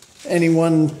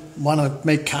 anyone want to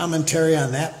make commentary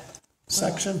on that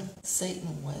section? Well, Satan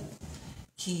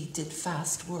he did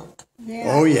fast work.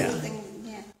 Yeah. Oh, yeah.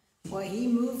 Yeah. Well, he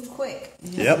moved quick.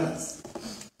 Yep.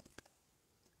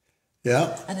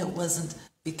 Yep. And it wasn't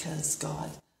because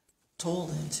God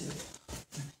told him to.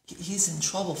 He's in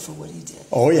trouble for what he did.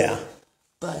 Oh, yeah.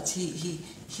 But he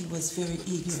was very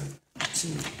eager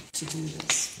to do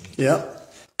this.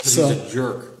 Yep. He's a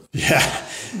jerk. Yeah.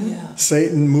 Yeah.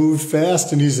 Satan moved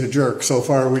fast and he's a jerk. So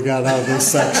far we got out of this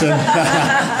section.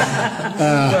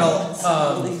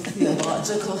 Really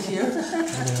theological here.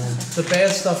 The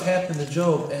bad stuff happened to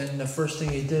Job, and the first thing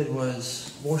he did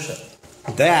was worship.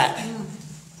 That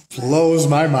blows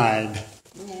my mind.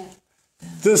 Yeah.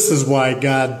 This is why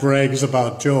God brags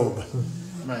about Job.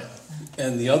 Right.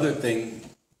 And the other thing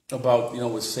about,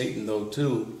 with Satan, though,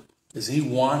 too, is he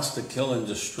wants to kill and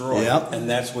destroy. Yep. And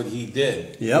that's what he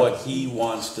did. Yep. What he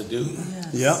wants to do.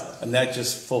 Yes. Yep. And that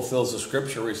just fulfills the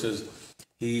scripture where he says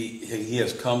he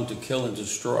has come to kill and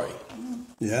destroy.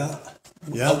 Yeah.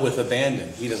 But Yeah. with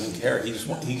abandon. He doesn't care. He's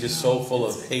just so full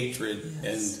of hatred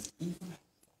and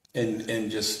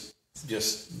just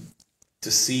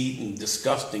deceit and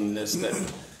disgustingness that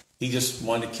he just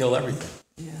wanted to kill everything.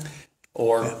 Yeah.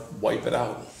 Or wipe it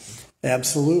out.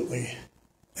 Absolutely.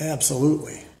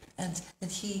 Absolutely. And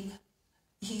he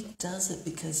does it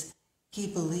because he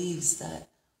believes that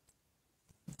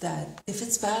if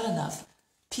it's bad enough,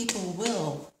 people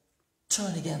will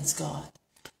turn against God.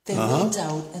 They will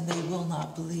doubt and they will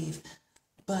not believe.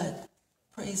 But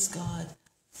praise God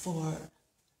for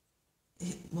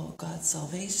God's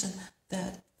salvation,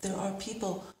 that there are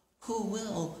people who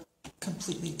will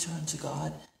completely turn to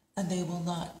God and they will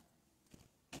not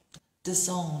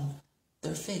disown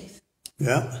their faith.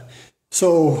 Yeah.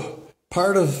 So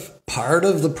part of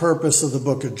the purpose of the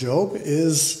book of Job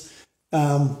is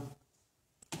how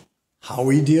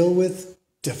we deal with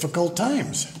difficult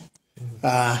times.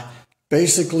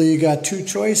 Basically, you got two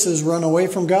choices: run away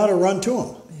from God or run to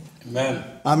Him. Amen.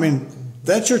 I mean,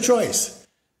 that's your choice.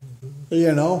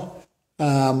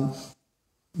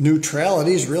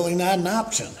 Neutrality is really not an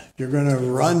option. You're going to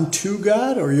run to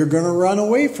God or you're going to run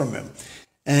away from Him.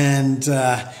 And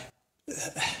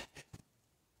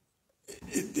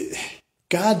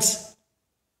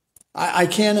I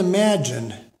can't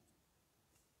imagine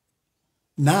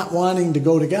not wanting to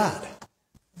go to God.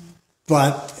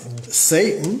 But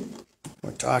Satan,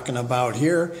 we're talking about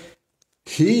here,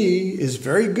 he is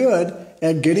very good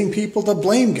at getting people to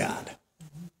blame God.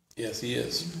 Yes, he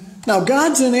is. Now,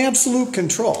 God's in absolute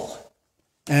control.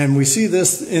 And we see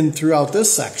this throughout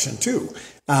this section too.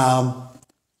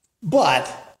 But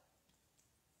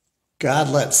God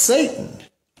lets Satan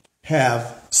have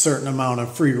a certain amount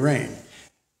of free reign.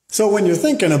 So when you're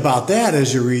thinking about that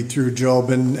as you read through Job,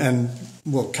 and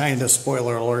we'll kind of,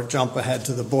 spoiler alert, jump ahead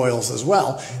to the boils as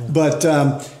well. But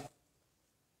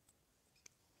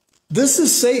this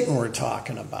is Satan we're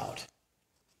talking about.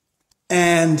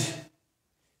 And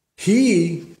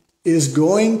he is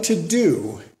going to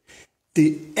do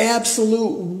the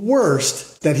absolute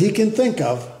worst that he can think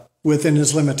of within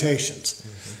his limitations.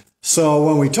 So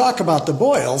when we talk about the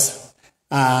boils,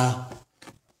 I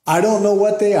don't know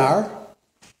what they are.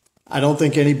 I don't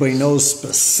think anybody knows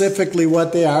specifically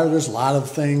what they are. There's a lot of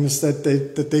things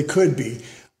that they could be.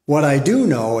 What I do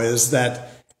know is that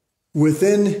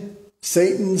within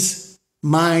Satan's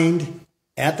mind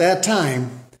at that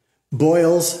time,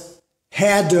 boils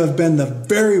had to have been the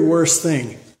very worst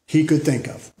thing he could think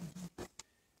of.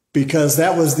 Because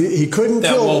that was he couldn't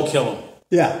kill him. That won't kill him.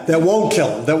 Yeah, that won't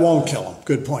kill him. That won't kill him.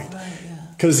 Good point.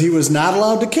 Because he was not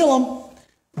allowed to kill him,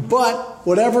 but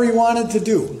whatever he wanted to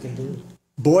do,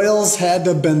 boils had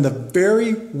to have been the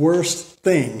very worst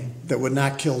thing that would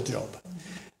not kill Job.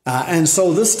 And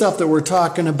so this stuff that we're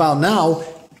talking about now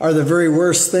are the very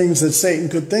worst things that Satan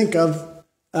could think of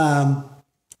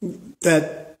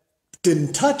that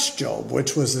didn't touch Job,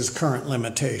 which was his current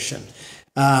limitation.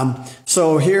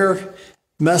 So here,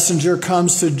 messenger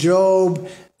comes to Job,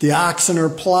 the oxen are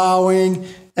plowing,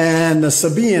 and the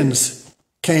Sabaeans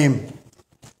came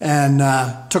and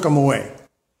took him away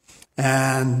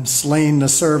and slain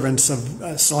Job's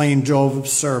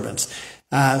servants.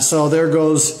 So there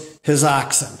goes his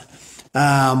oxen.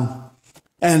 And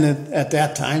at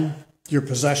that time, your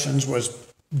possessions was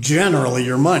generally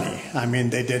your money. I mean,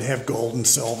 they did have gold and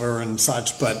silver and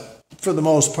such, but for the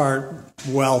most part,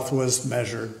 wealth was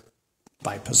measured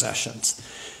by possessions.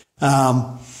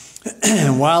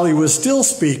 And while he was still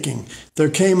speaking, there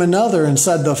came another and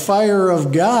said, the fire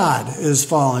of God is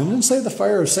fallen. He didn't say the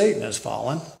fire of Satan is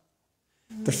fallen.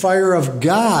 The fire of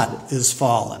God is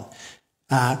fallen.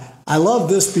 I love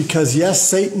this because, yes,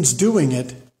 Satan's doing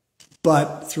it,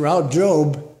 but throughout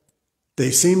Job,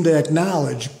 they seem to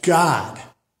acknowledge God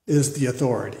is the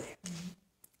authority.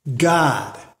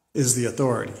 God is the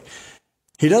authority.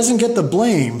 He doesn't get the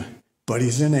blame, but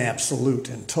he's in absolute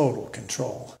and total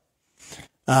control.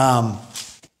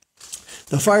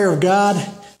 The fire of God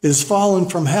is fallen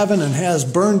from heaven and has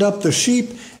burned up the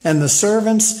sheep and the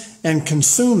servants and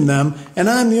consumed them, and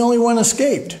I'm the only one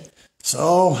escaped.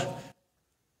 So,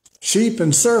 sheep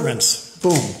and servants,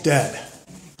 boom, dead.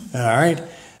 All right.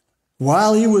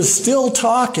 While he was still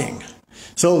talking,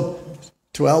 so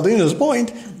to Aldina's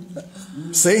point,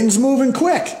 Satan's moving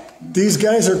quick. These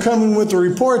guys are coming with the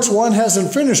reports. One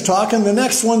hasn't finished talking, the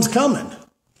next one's coming.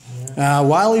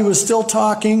 While he was still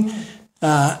talking,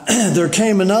 there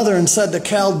came another and said the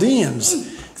Chaldeans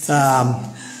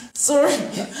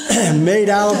made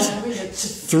out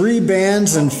 3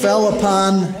 bands and fell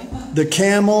upon the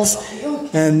camels,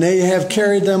 and they have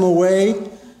carried them away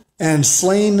and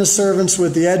slain the servants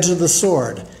with the edge of the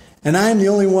sword. And I'm the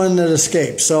only one that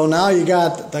escaped. So now you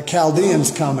got the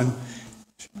Chaldeans coming.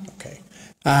 Okay.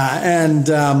 And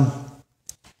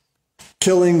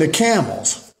killing the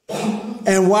camels.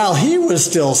 And while he was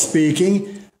still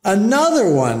speaking, another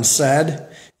one said,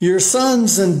 your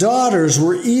sons and daughters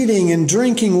were eating and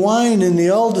drinking wine in the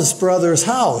eldest brother's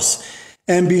house.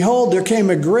 And behold, there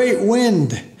came a great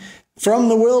wind from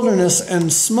the wilderness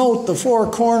and smote the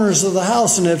 4 corners of the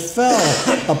house, and it fell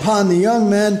upon the young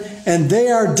men, and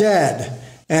they are dead.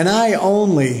 And I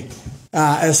only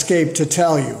escaped to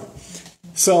tell you.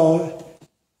 So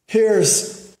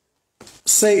here's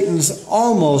Satan's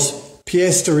almost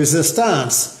pièce de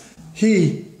résistance.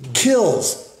 He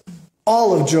kills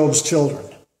all of Job's children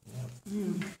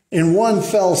in one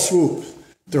fell swoop.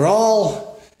 They're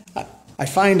all, I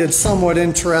find it somewhat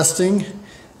interesting.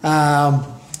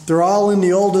 They're all in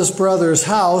the oldest brother's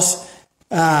house.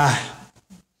 And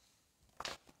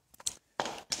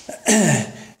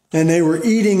they were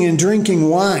eating and drinking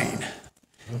wine.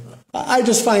 I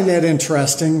just find that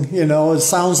interesting. You know, it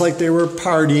sounds like they were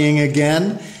partying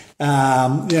again.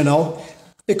 You know,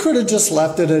 it could have just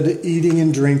left it at eating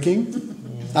and drinking.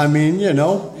 I mean, you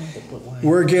know,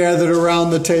 we're gathered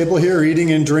around the table here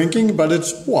eating and drinking, but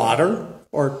it's water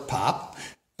or pop.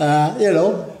 You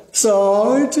know,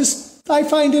 so it just, I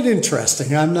find it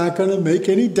interesting. I'm not going to make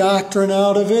any doctrine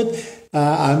out of it.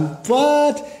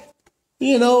 But,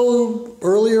 you know,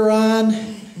 earlier on,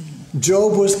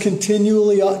 Job was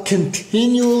continually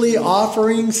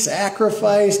offering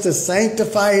sacrifice to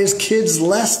sanctify his kids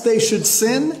lest they should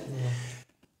sin.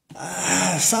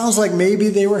 Sounds like maybe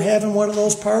they were having one of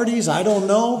those parties. I don't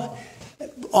know.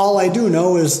 All I do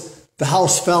know is the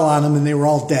house fell on them and they were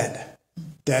all dead.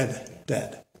 Dead.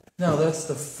 No, that's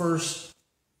the first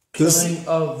killing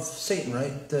of Satan,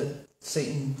 right? That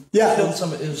Satan killed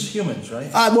some of his humans, right?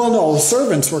 Well, no,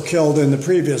 servants were killed in the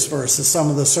previous verses. Some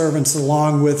of the servants,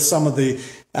 along with some of the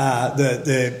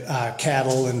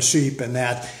cattle and sheep, and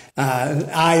that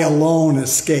I alone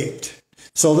escaped.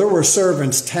 So there were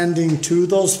servants tending to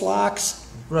those flocks.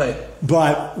 Right.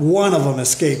 But one of them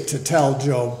escaped to tell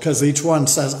Job, because each one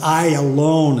says, I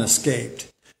alone escaped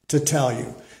to tell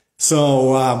you.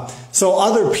 So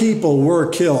other people were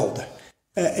killed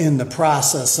in the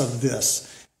process of this.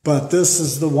 But this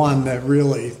is the one that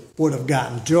really would have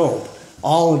gotten Job.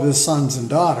 All of his sons and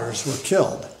daughters were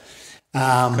killed.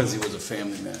 Because he was a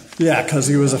family man. Yeah, because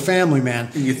he was a family man.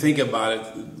 And you think about it,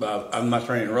 I'm not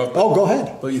trying to interrupt. Oh, go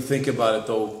ahead. But you think about it,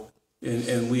 though,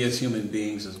 and we as human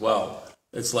beings as well,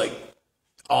 it's like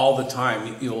all the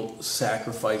time,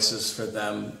 sacrifices for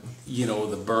them,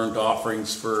 the burnt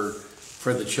offerings for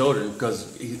the children,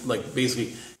 because, like,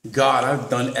 basically, God, I've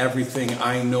done everything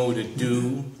I know to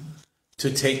do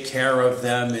to take care of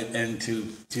them and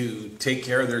to take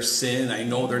care of their sin. I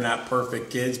know they're not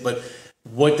perfect kids, but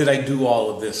what did I do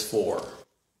all of this for?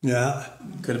 Yeah.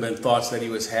 Could have been thoughts that he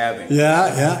was having.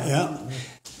 Yeah.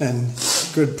 And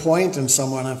good point. And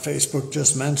someone on Facebook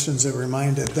just mentions it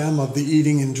reminded them of the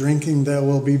eating and drinking that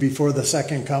will be before the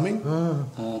second coming.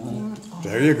 Mm-hmm.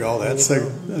 There you go. That's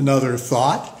another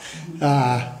thought.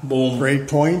 Boom. Great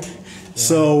point. Yeah.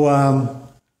 So,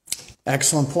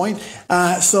 excellent point.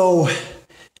 So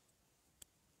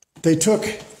they took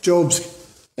Job's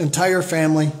entire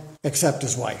family except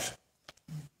his wife.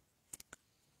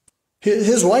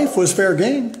 His wife was fair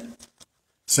game.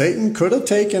 Satan could have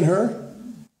taken her.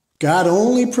 God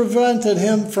only prevented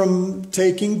him from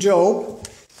taking Job,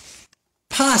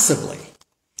 possibly,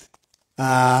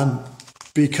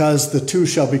 because the two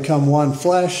shall become one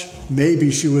flesh. Maybe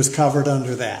she was covered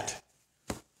under that.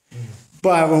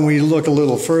 But when we look a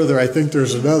little further, I think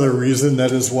there's another reason that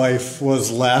his wife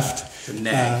was left. The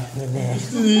nag.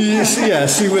 Yeah,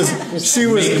 she was.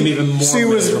 Make him even more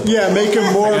miserable. Make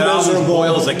him more I got all these miserable.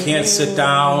 boils. I can't sit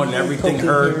down. Everything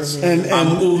hurts. And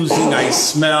I'm oozing. I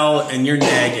smell, and you're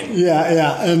nagging.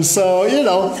 Yeah. And so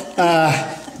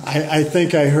I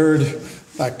think I heard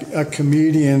a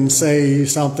comedian say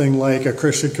something like, a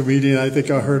Christian comedian. I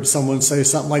think I heard someone say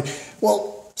something like,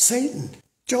 "Well, Satan,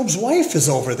 Job's wife is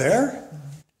over there,"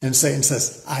 and Satan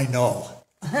says, "I know."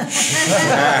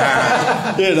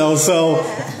 So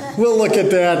we'll look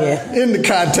at that in the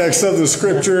context of the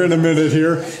scripture in a minute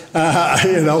here.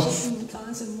 Causing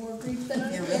more grief than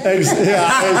exactly.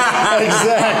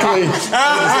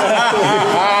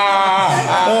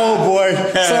 Oh boy,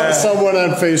 someone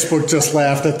on Facebook just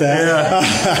laughed at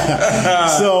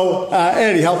that. So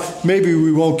anyhow, maybe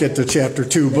we won't get to chapter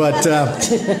 2, but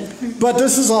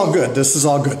this is all good.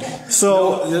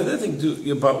 So the other thing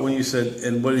too about when you said,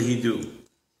 and what did he do?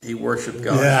 He worshiped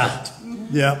God.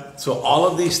 Yeah. So all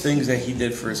of these things that he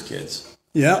did for his kids.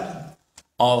 Yeah.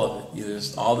 All of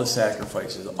it. All the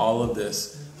sacrifices, all of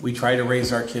this. We try to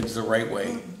raise our kids the right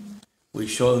way. We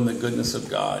show them the goodness of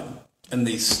God. And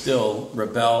they still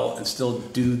rebel and still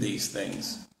do these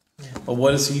things. But what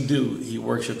does he do? He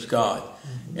worships God.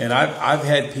 And I've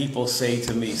had people say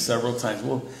to me several times,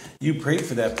 well, you prayed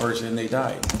for that person and they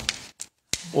died.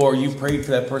 Or you prayed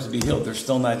for that person to be healed. They're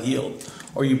still not healed.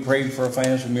 Or you prayed for a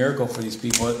financial miracle for these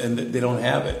people and they don't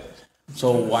have it.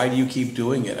 So why do you keep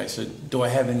doing it? I said, do I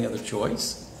have any other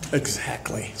choice?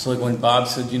 Exactly. So like when Bob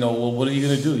said, well, what are you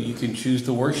going to do? You can choose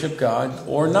to worship God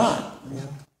or not. Yeah.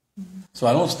 So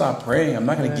I don't stop praying. I'm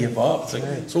not going to give up. It's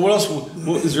like, so what else?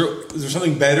 Is there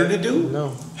something better to do?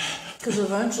 No. Because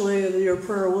eventually your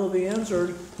prayer will be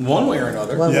answered. One way or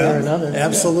another. One way or another.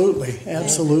 Absolutely. And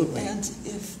Absolutely. And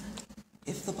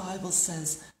if the Bible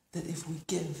says that if we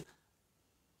give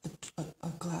a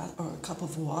glass or a cup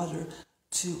of water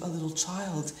to a little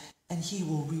child and he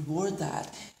will reward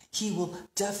that, he will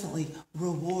definitely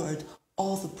reward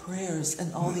all the prayers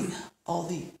and all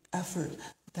the effort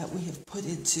that we have put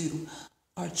into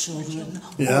our children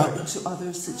or into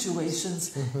other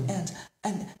situations.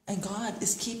 And God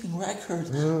is keeping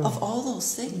record of all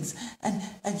those things, and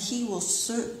he will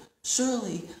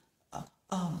surely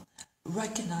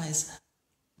recognize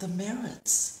the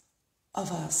merits of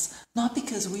us, not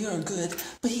because we are good,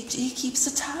 but he keeps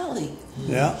a tally.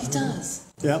 Yeah. He does.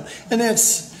 Yeah. And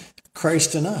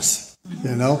Christ in us.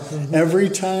 You know, every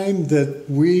time that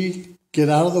we get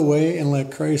out of the way and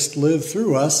let Christ live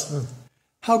through us,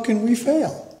 how can we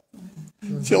fail?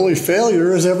 The only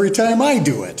failure is every time I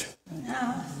do it.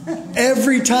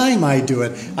 Every time I do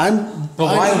it. But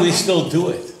why do we still do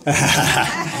it?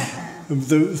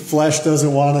 The flesh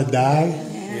doesn't want to die.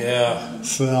 Yeah.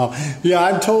 So, yeah,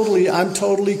 I'm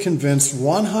totally convinced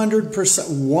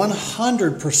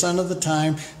 100% of the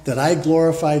time that I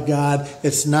glorify God,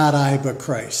 it's not I but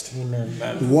Christ. Amen.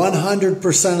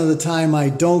 100% of the time I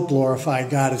don't glorify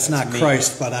God, it's not me.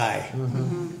 Christ but I.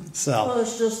 So, Well,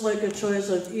 it's just like a choice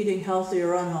of eating healthy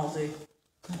or unhealthy.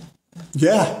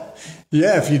 yeah,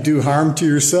 if you do harm to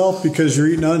yourself because you're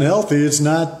eating unhealthy, it's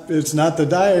not the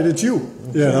diet, it's you.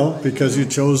 You know, because you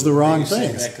chose the wrong Are you saying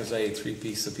things. that because I ate 3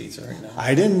 pieces of pizza right now?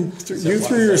 I didn't. Is You that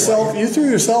threw why- yourself. You threw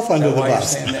yourself Is under that the why you're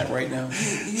bus. saying that right now?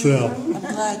 So, I'm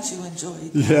glad you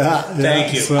enjoyed. yeah.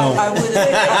 Thank you. So, I would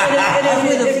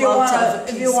have. If you loved to have want a to, if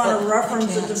piece, you want but to I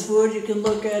reference it to can't. food, you can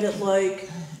look at it like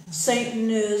Satan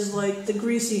is like the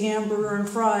greasy hamburger and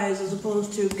fries, as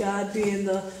opposed to God being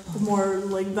the more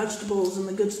like vegetables and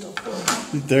the good stuff.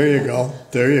 there you go.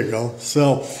 There you go.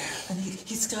 So, And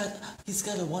he's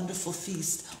got a wonderful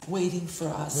feast waiting for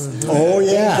us. oh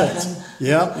yeah. And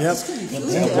Yep. it's gonna be good.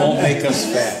 It won't make us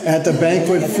fat. At the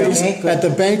banquet feast. At the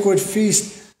banquet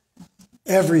feast.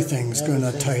 Everything's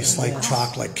gonna taste like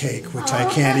chocolate cake, which I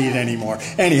can't eat anymore.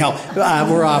 Anyhow,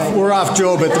 we're off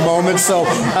Job at the moment. So,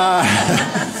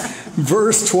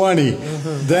 verse 20.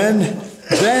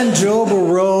 Then Job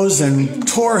arose and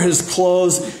tore his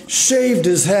clothes, shaved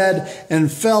his head,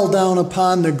 and fell down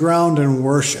upon the ground and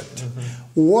worshipped.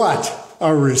 What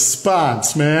a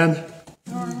response, man!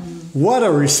 What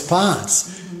a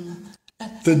response!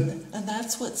 And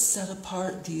that's what set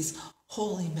apart these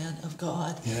holy men of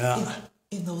God Yeah.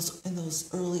 in those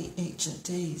early ancient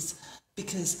days,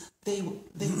 because they knew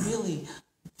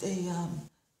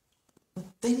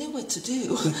what to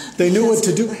do. They knew what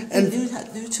to do, And they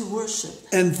knew to worship.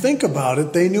 And think about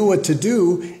it, they knew what to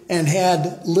do and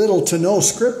had little to no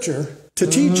scripture to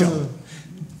teach them.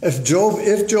 If Job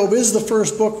is the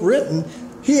first book written,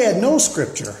 he had no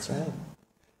scripture. That's right.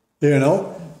 You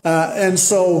know? And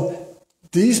so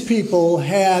these people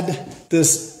had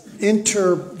this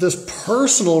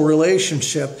personal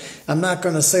relationship. I'm not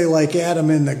going to say like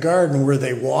Adam in the garden where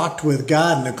they walked with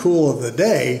God in the cool of the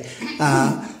day,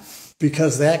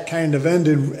 because that kind of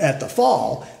ended at the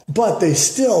fall. But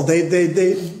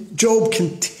Job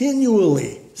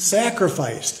continually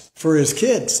sacrificed for his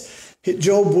kids.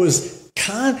 Job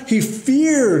he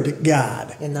feared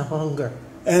God. And the hunger.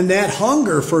 And that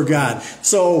hunger for God.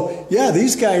 So, yeah,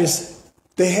 these guys,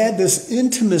 they had this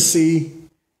intimacy,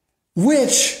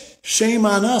 which, shame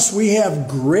on us, we have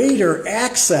greater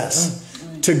access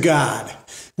to God.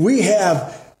 We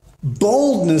have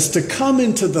boldness to come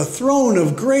into the throne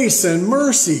of grace and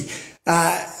mercy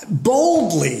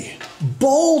boldly,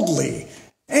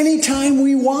 anytime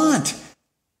we want.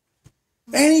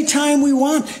 Anytime we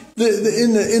want.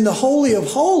 In the Holy of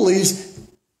Holies,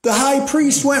 the high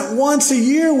priest went once a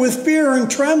year with fear and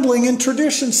trembling, and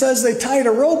tradition says they tied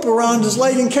a rope around his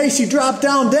leg in case he dropped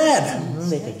down dead.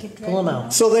 They could pull them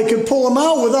out. So they could pull him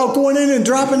out without going in and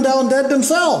dropping down dead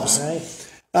themselves. Right.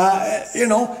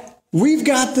 We've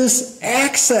got this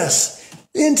access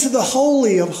into the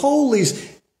Holy of Holies,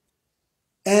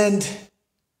 and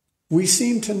we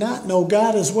seem to not know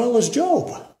God as well as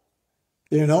Job.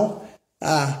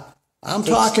 I'm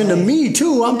talking to me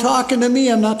too. I'm talking to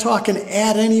me. I'm not talking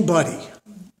at anybody.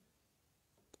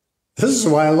 This is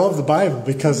why I love the Bible,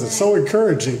 because it's so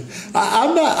encouraging.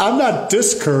 I'm not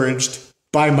discouraged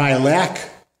by my lack.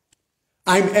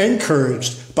 I'm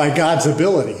encouraged by God's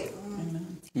ability.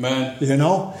 Man.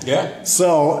 Yeah.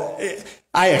 So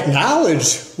I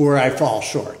acknowledge where I fall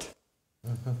short.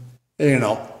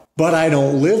 But I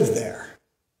don't live there.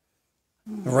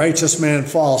 A righteous man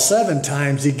falls 7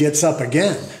 times, he gets up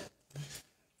again.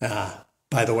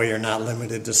 By the way, you're not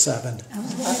limited to 7.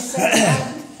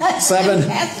 7.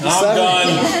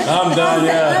 I'm done,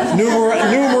 yeah.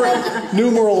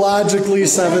 Numerologically,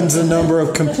 7's the number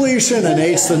of completion and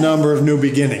 8's the number of new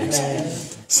beginnings.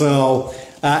 So,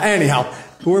 anyhow,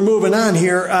 we're moving on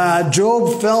here.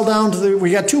 Job fell down to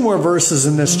we got 2 more verses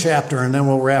in this chapter, and then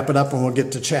we'll wrap it up and we'll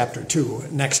get to chapter 2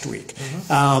 next week.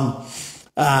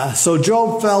 So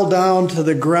Job fell down to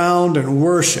the ground and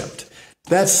worshipped.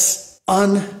 That's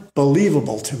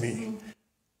unbelievable to me.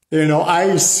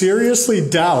 I seriously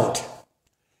doubt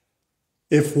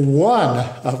if one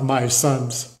of my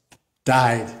sons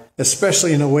died,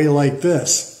 especially in a way like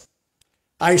this.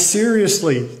 I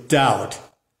seriously doubt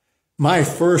my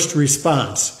first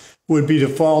response would be to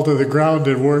fall to the ground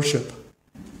and worship.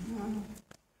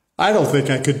 I don't think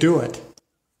I could do it.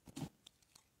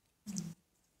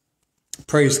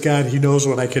 Praise God, he knows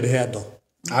what I could handle.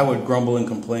 I would grumble and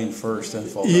complain first and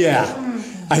fall. Yeah,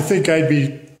 I think I'd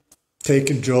be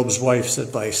taking Job's wife's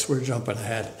advice. We're jumping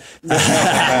ahead.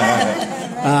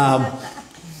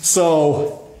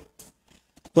 So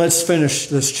let's finish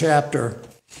this chapter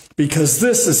because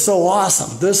this is so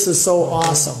awesome. This is so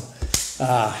awesome.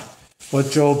 What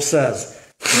Job says.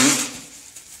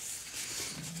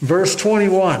 Verse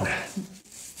 21.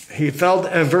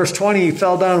 Verse 20, he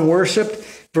fell down and worshipped.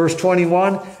 Verse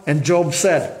 21, and Job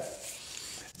said,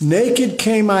 naked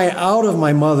came I out of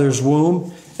my mother's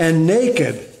womb, and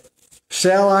naked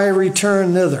shall I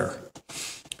return thither.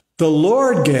 The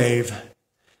Lord gave,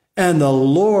 and the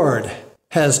Lord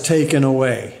has taken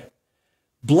away.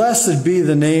 Blessed be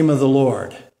the name of the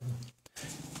Lord.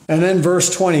 And then verse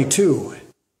 22,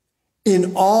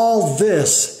 in all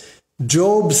this,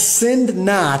 Job sinned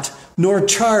not, nor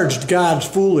charged God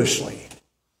foolishly.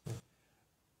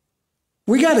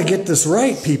 We got to get this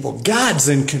right, people. God's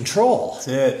in control. That's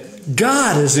it.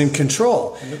 God is in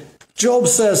control. Job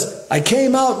says, I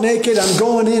came out naked, I'm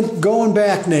going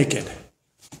back naked.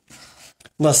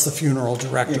 Unless the funeral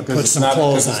director puts some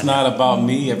clothes on. It's not about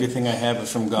me. Everything I have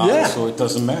is from God, so it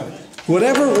doesn't matter.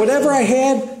 Whatever I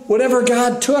had, whatever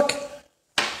God took,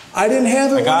 I didn't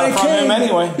have it when I came. I got it from him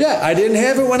anyway. Yeah, I didn't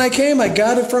have it when I came. I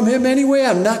got it from him anyway.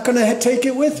 I'm not going to take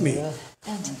it with me. Yeah.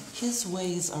 And his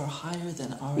ways are higher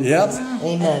than our ways. Yep.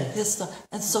 Amen.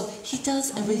 And so he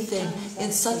does everything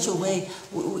in such a way,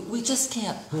 we just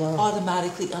can't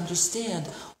automatically understand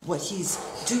what he's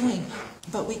doing,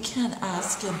 but we can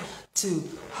ask him to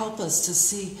help us to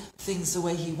see things the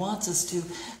way he wants us to,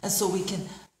 and so we can.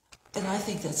 And I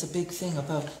think that's a big thing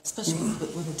about, especially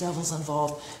when the devil's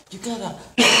involved. You gotta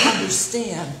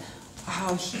understand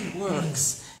how he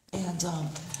works, and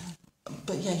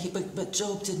but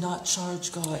Job did not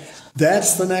charge God.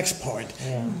 That's the next point.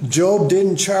 Yeah. Job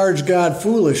didn't charge God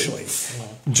foolishly.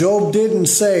 Yeah. Job didn't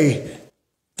say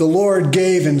the Lord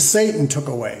gave and Satan took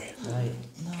away. Right.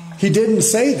 No. He didn't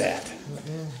say that.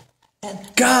 And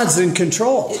God's in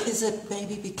control. Is it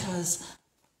maybe because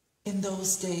in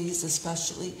those days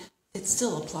especially, it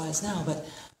still applies now, but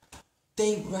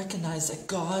they recognize that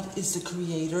God is the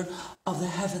creator of the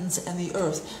heavens and the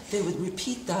earth. They would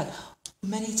repeat that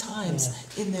many times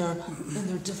in their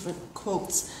different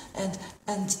quotes, and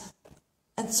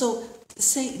so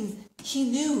Satan, he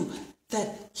knew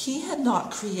that he had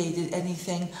not created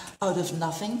anything out of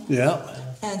nothing. Yeah.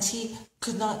 And he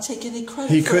could not take any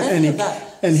credit for any of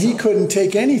that. And he couldn't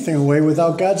take anything away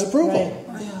without God's approval.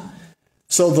 Right. Yeah.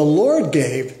 So the Lord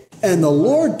gave and the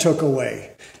Lord took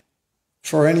away.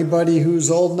 For anybody who's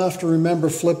old enough to remember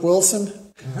Flip Wilson,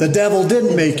 the devil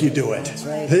didn't make you do it. That's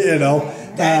right. You know.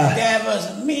 That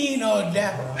devil's mean old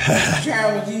devil.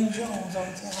 Geraldine Jones on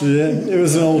time. Yeah, it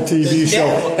was an old TV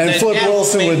show. And Flip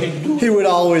Wilson would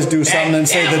always do something and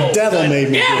say, the devil made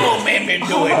me do it. The devil made me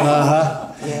do it. Uh-huh.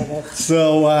 Yeah,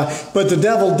 so, but the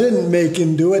devil didn't make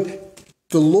him do it.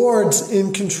 The Lord's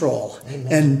in control.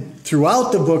 Amen. And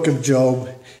throughout the book of Job,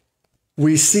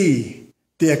 we see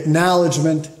the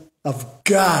acknowledgement of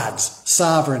God's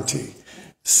sovereignty.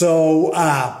 So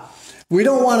we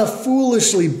don't want to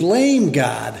foolishly blame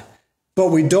God, but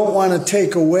we don't want to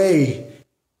take away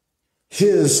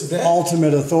his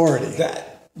ultimate authority.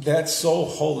 That's so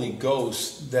Holy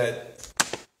Ghost that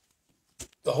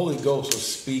the Holy Ghost was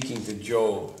speaking to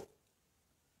Job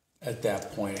at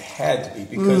that point. It had to be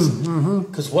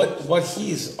because what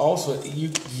he's also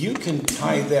you can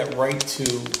tie that right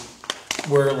to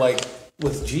where, like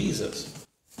with Jesus,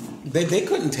 they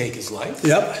couldn't take his life.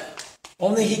 Yep.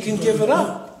 Only he can give it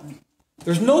up.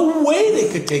 There's no way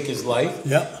they could take his life.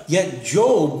 Yep. Yet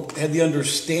Job had the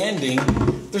understanding,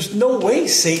 there's no way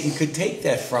Satan could take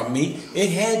that from me. It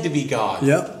had to be God.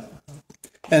 Yep.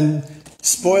 And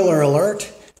spoiler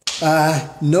alert,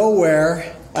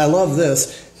 nowhere, I love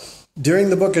this, during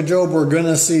the book of Job, we're going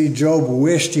to see Job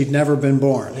wished he'd never been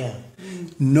born. Yeah.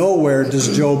 Nowhere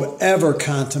does Job ever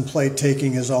contemplate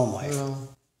taking his own life.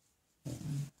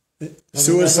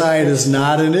 Suicide is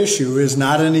not an issue, is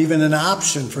not even an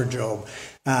option for Job.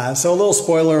 So a little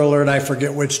spoiler alert, I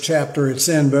forget which chapter it's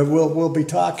in, but we'll be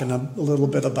talking a little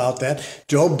bit about that.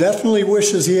 Job definitely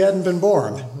wishes he hadn't been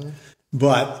born,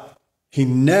 but he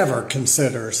never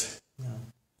considers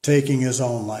taking his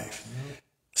own life.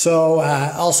 So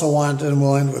I also want, and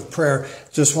we'll end with prayer,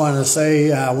 just want to say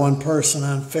one person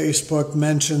on Facebook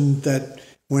mentioned that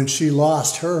when she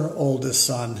lost her oldest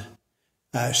son,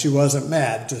 she wasn't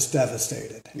mad, just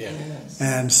devastated. Yeah.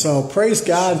 And so praise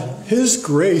God, his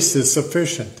grace is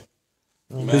sufficient.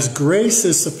 His grace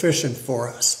is sufficient for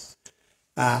us.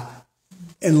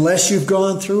 Unless you've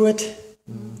gone through it,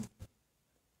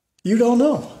 you don't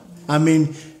know. I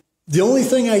mean, the only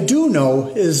thing I do know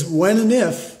is when and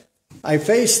if I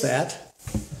face that,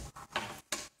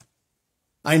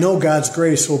 I know God's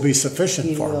grace will be sufficient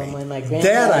He for will. me. When my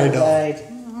That I granddaughter know.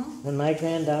 died, when my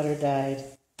granddaughter died,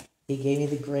 he gave me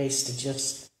the grace to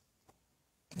just,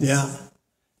 Yeah,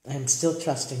 I'm still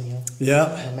trusting you,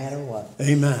 yeah, no matter what.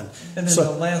 amen. And then So-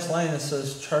 the last line it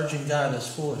says, charging God is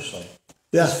foolishly.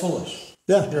 Yeah. It's foolish.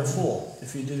 Yeah. You're a fool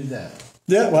if you do that.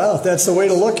 Yeah, well, that's the way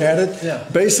to look at it. Yeah.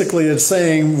 Basically, it's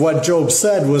saying what Job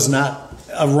said was not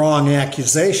a wrong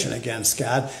accusation against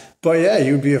God. But yeah,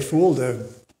 you'd be a fool to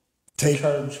take.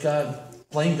 Charge God,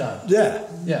 blame God. Yeah,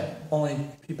 Yeah, only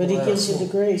people But he that gives are you the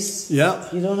fool. grace. yeah.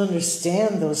 You don't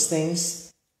understand those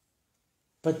things,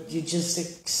 but you just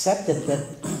accept it that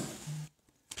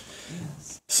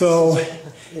So,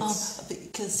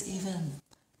 Because even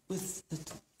with the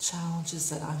challenges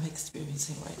that I'm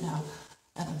experiencing right now,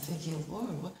 and I'm thinking,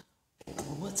 Lord,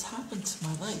 what's happened to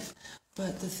my life?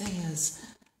 But the thing is,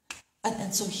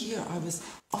 and so here I was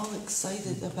all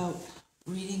excited about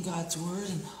reading God's word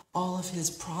and all of his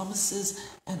promises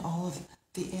and all of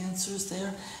the answers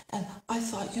there. And I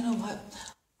thought, you know what?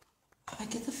 I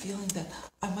get the feeling that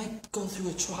I might go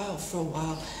through a trial for a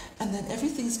while, and then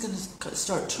everything's going to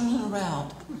start turning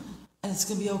around, and it's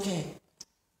going to be okay.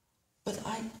 But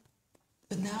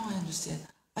now I understand.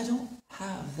 I don't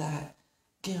have that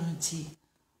guarantee,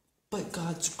 but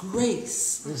God's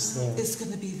grace is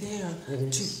going to be there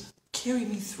to carry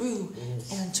me through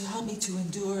and to help me to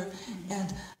endure,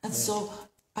 and so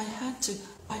I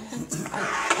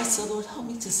said, Lord, help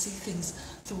me to see things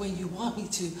the way you want me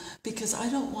to, because I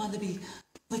don't want to be,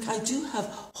 like, I do have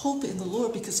hope in the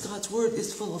Lord because God's word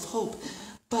is full of hope,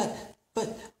 but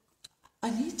I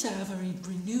need to have a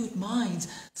renewed mind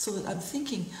so that I'm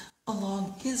thinking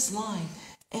along his line.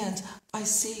 And I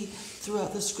see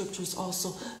throughout the scriptures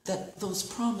also that those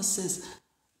promises,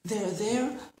 they're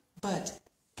there, but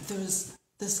there's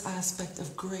this aspect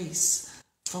of grace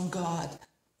from God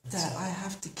that I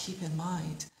have to keep in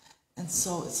mind. And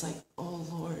so it's like, oh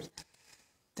Lord,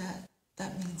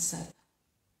 that means that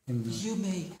you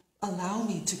may allow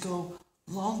me to go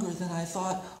longer than I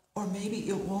thought, or maybe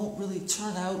it won't really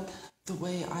turn out the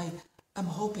way I am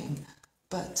hoping,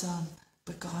 but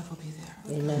God will be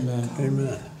there. Amen.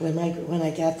 amen. When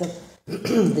I got the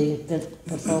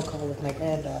the phone call with my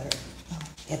granddaughter,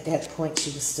 at that point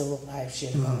she was still alive. She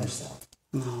had found herself.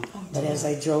 But as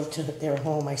I drove to their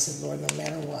home, I said, Lord, no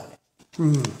matter what,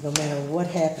 no matter what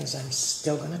happens, I'm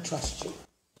still going to trust you.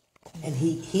 And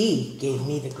he gave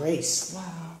me the grace.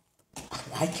 Wow.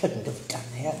 I couldn't have done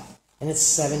that. And it's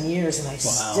 7 years, and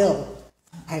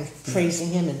I'm praising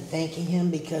him and thanking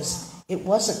him because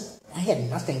I had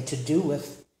nothing to do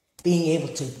with being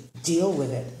able to deal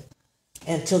with it.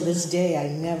 And till this day, I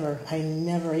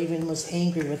never even was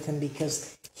angry with him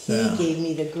because he gave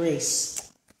me the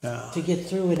grace to get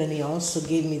through it, and he also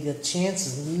gave me the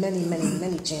chances, many, many,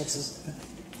 many chances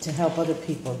to help other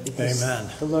people because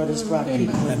the Lord has brought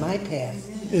people in my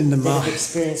path In the that have mouth.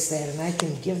 experienced that, and I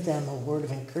can give them a word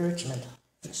of encouragement.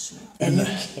 And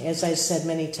as I've said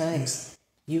many times,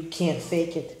 you can't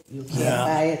fake it. You can't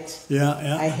buy it. Yeah, I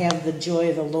yeah. have the joy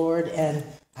of the Lord, and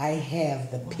I have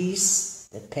the peace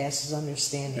that passes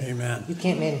understanding. Amen. You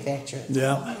can't manufacture it.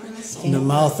 Yeah. In the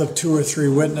mouth of 2 or 3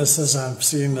 witnesses, I'm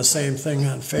seeing the same thing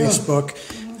on Facebook.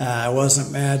 I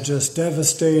wasn't mad, just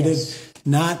devastated.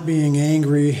 Not being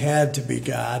angry had to be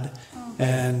God.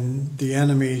 And the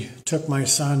enemy took my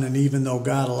son, and even though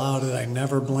God allowed it, I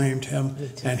never blamed him,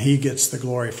 and he gets the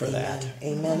glory for that.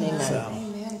 Amen, amen. So,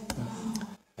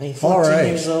 I mean, All 14 right.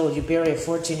 years old, you bury a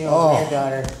 14-year-old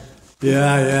granddaughter.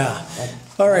 yeah.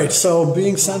 All right, so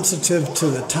being sensitive to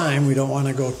the time, we don't want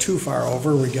to go too far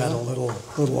over. We got a little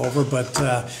over,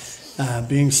 but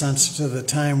being sensitive to the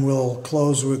time, we'll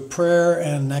close with prayer,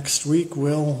 and next week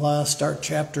we'll start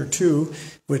chapter 2,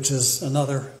 which is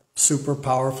another super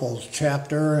powerful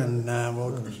chapter, and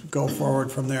we'll go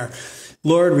forward from there.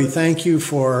 Lord, we thank you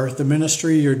for the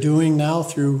ministry you're doing now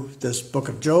through this book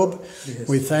of Job.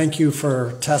 We thank you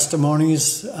for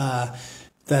testimonies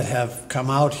that have come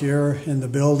out here in the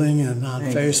building and on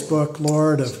Facebook,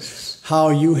 Lord, of how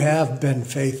you have been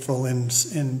faithful in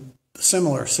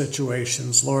similar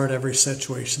situations. Lord, every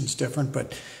situation's different,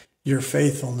 but your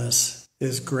faithfulness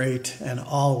is great and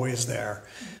always there.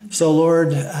 So,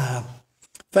 Lord,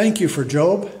 thank you for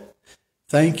Job.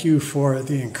 Thank you for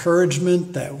the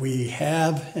encouragement that we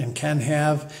have and can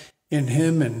have in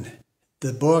him and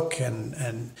the book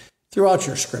and throughout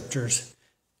your scriptures.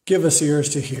 Give us ears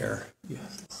to hear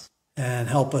and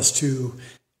help us to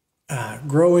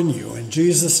grow in you. In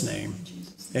Jesus' name,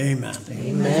 amen.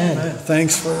 Amen.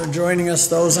 Thanks for joining us,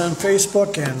 those on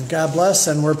Facebook, and God bless.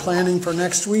 And we're planning for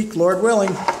next week, Lord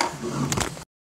willing.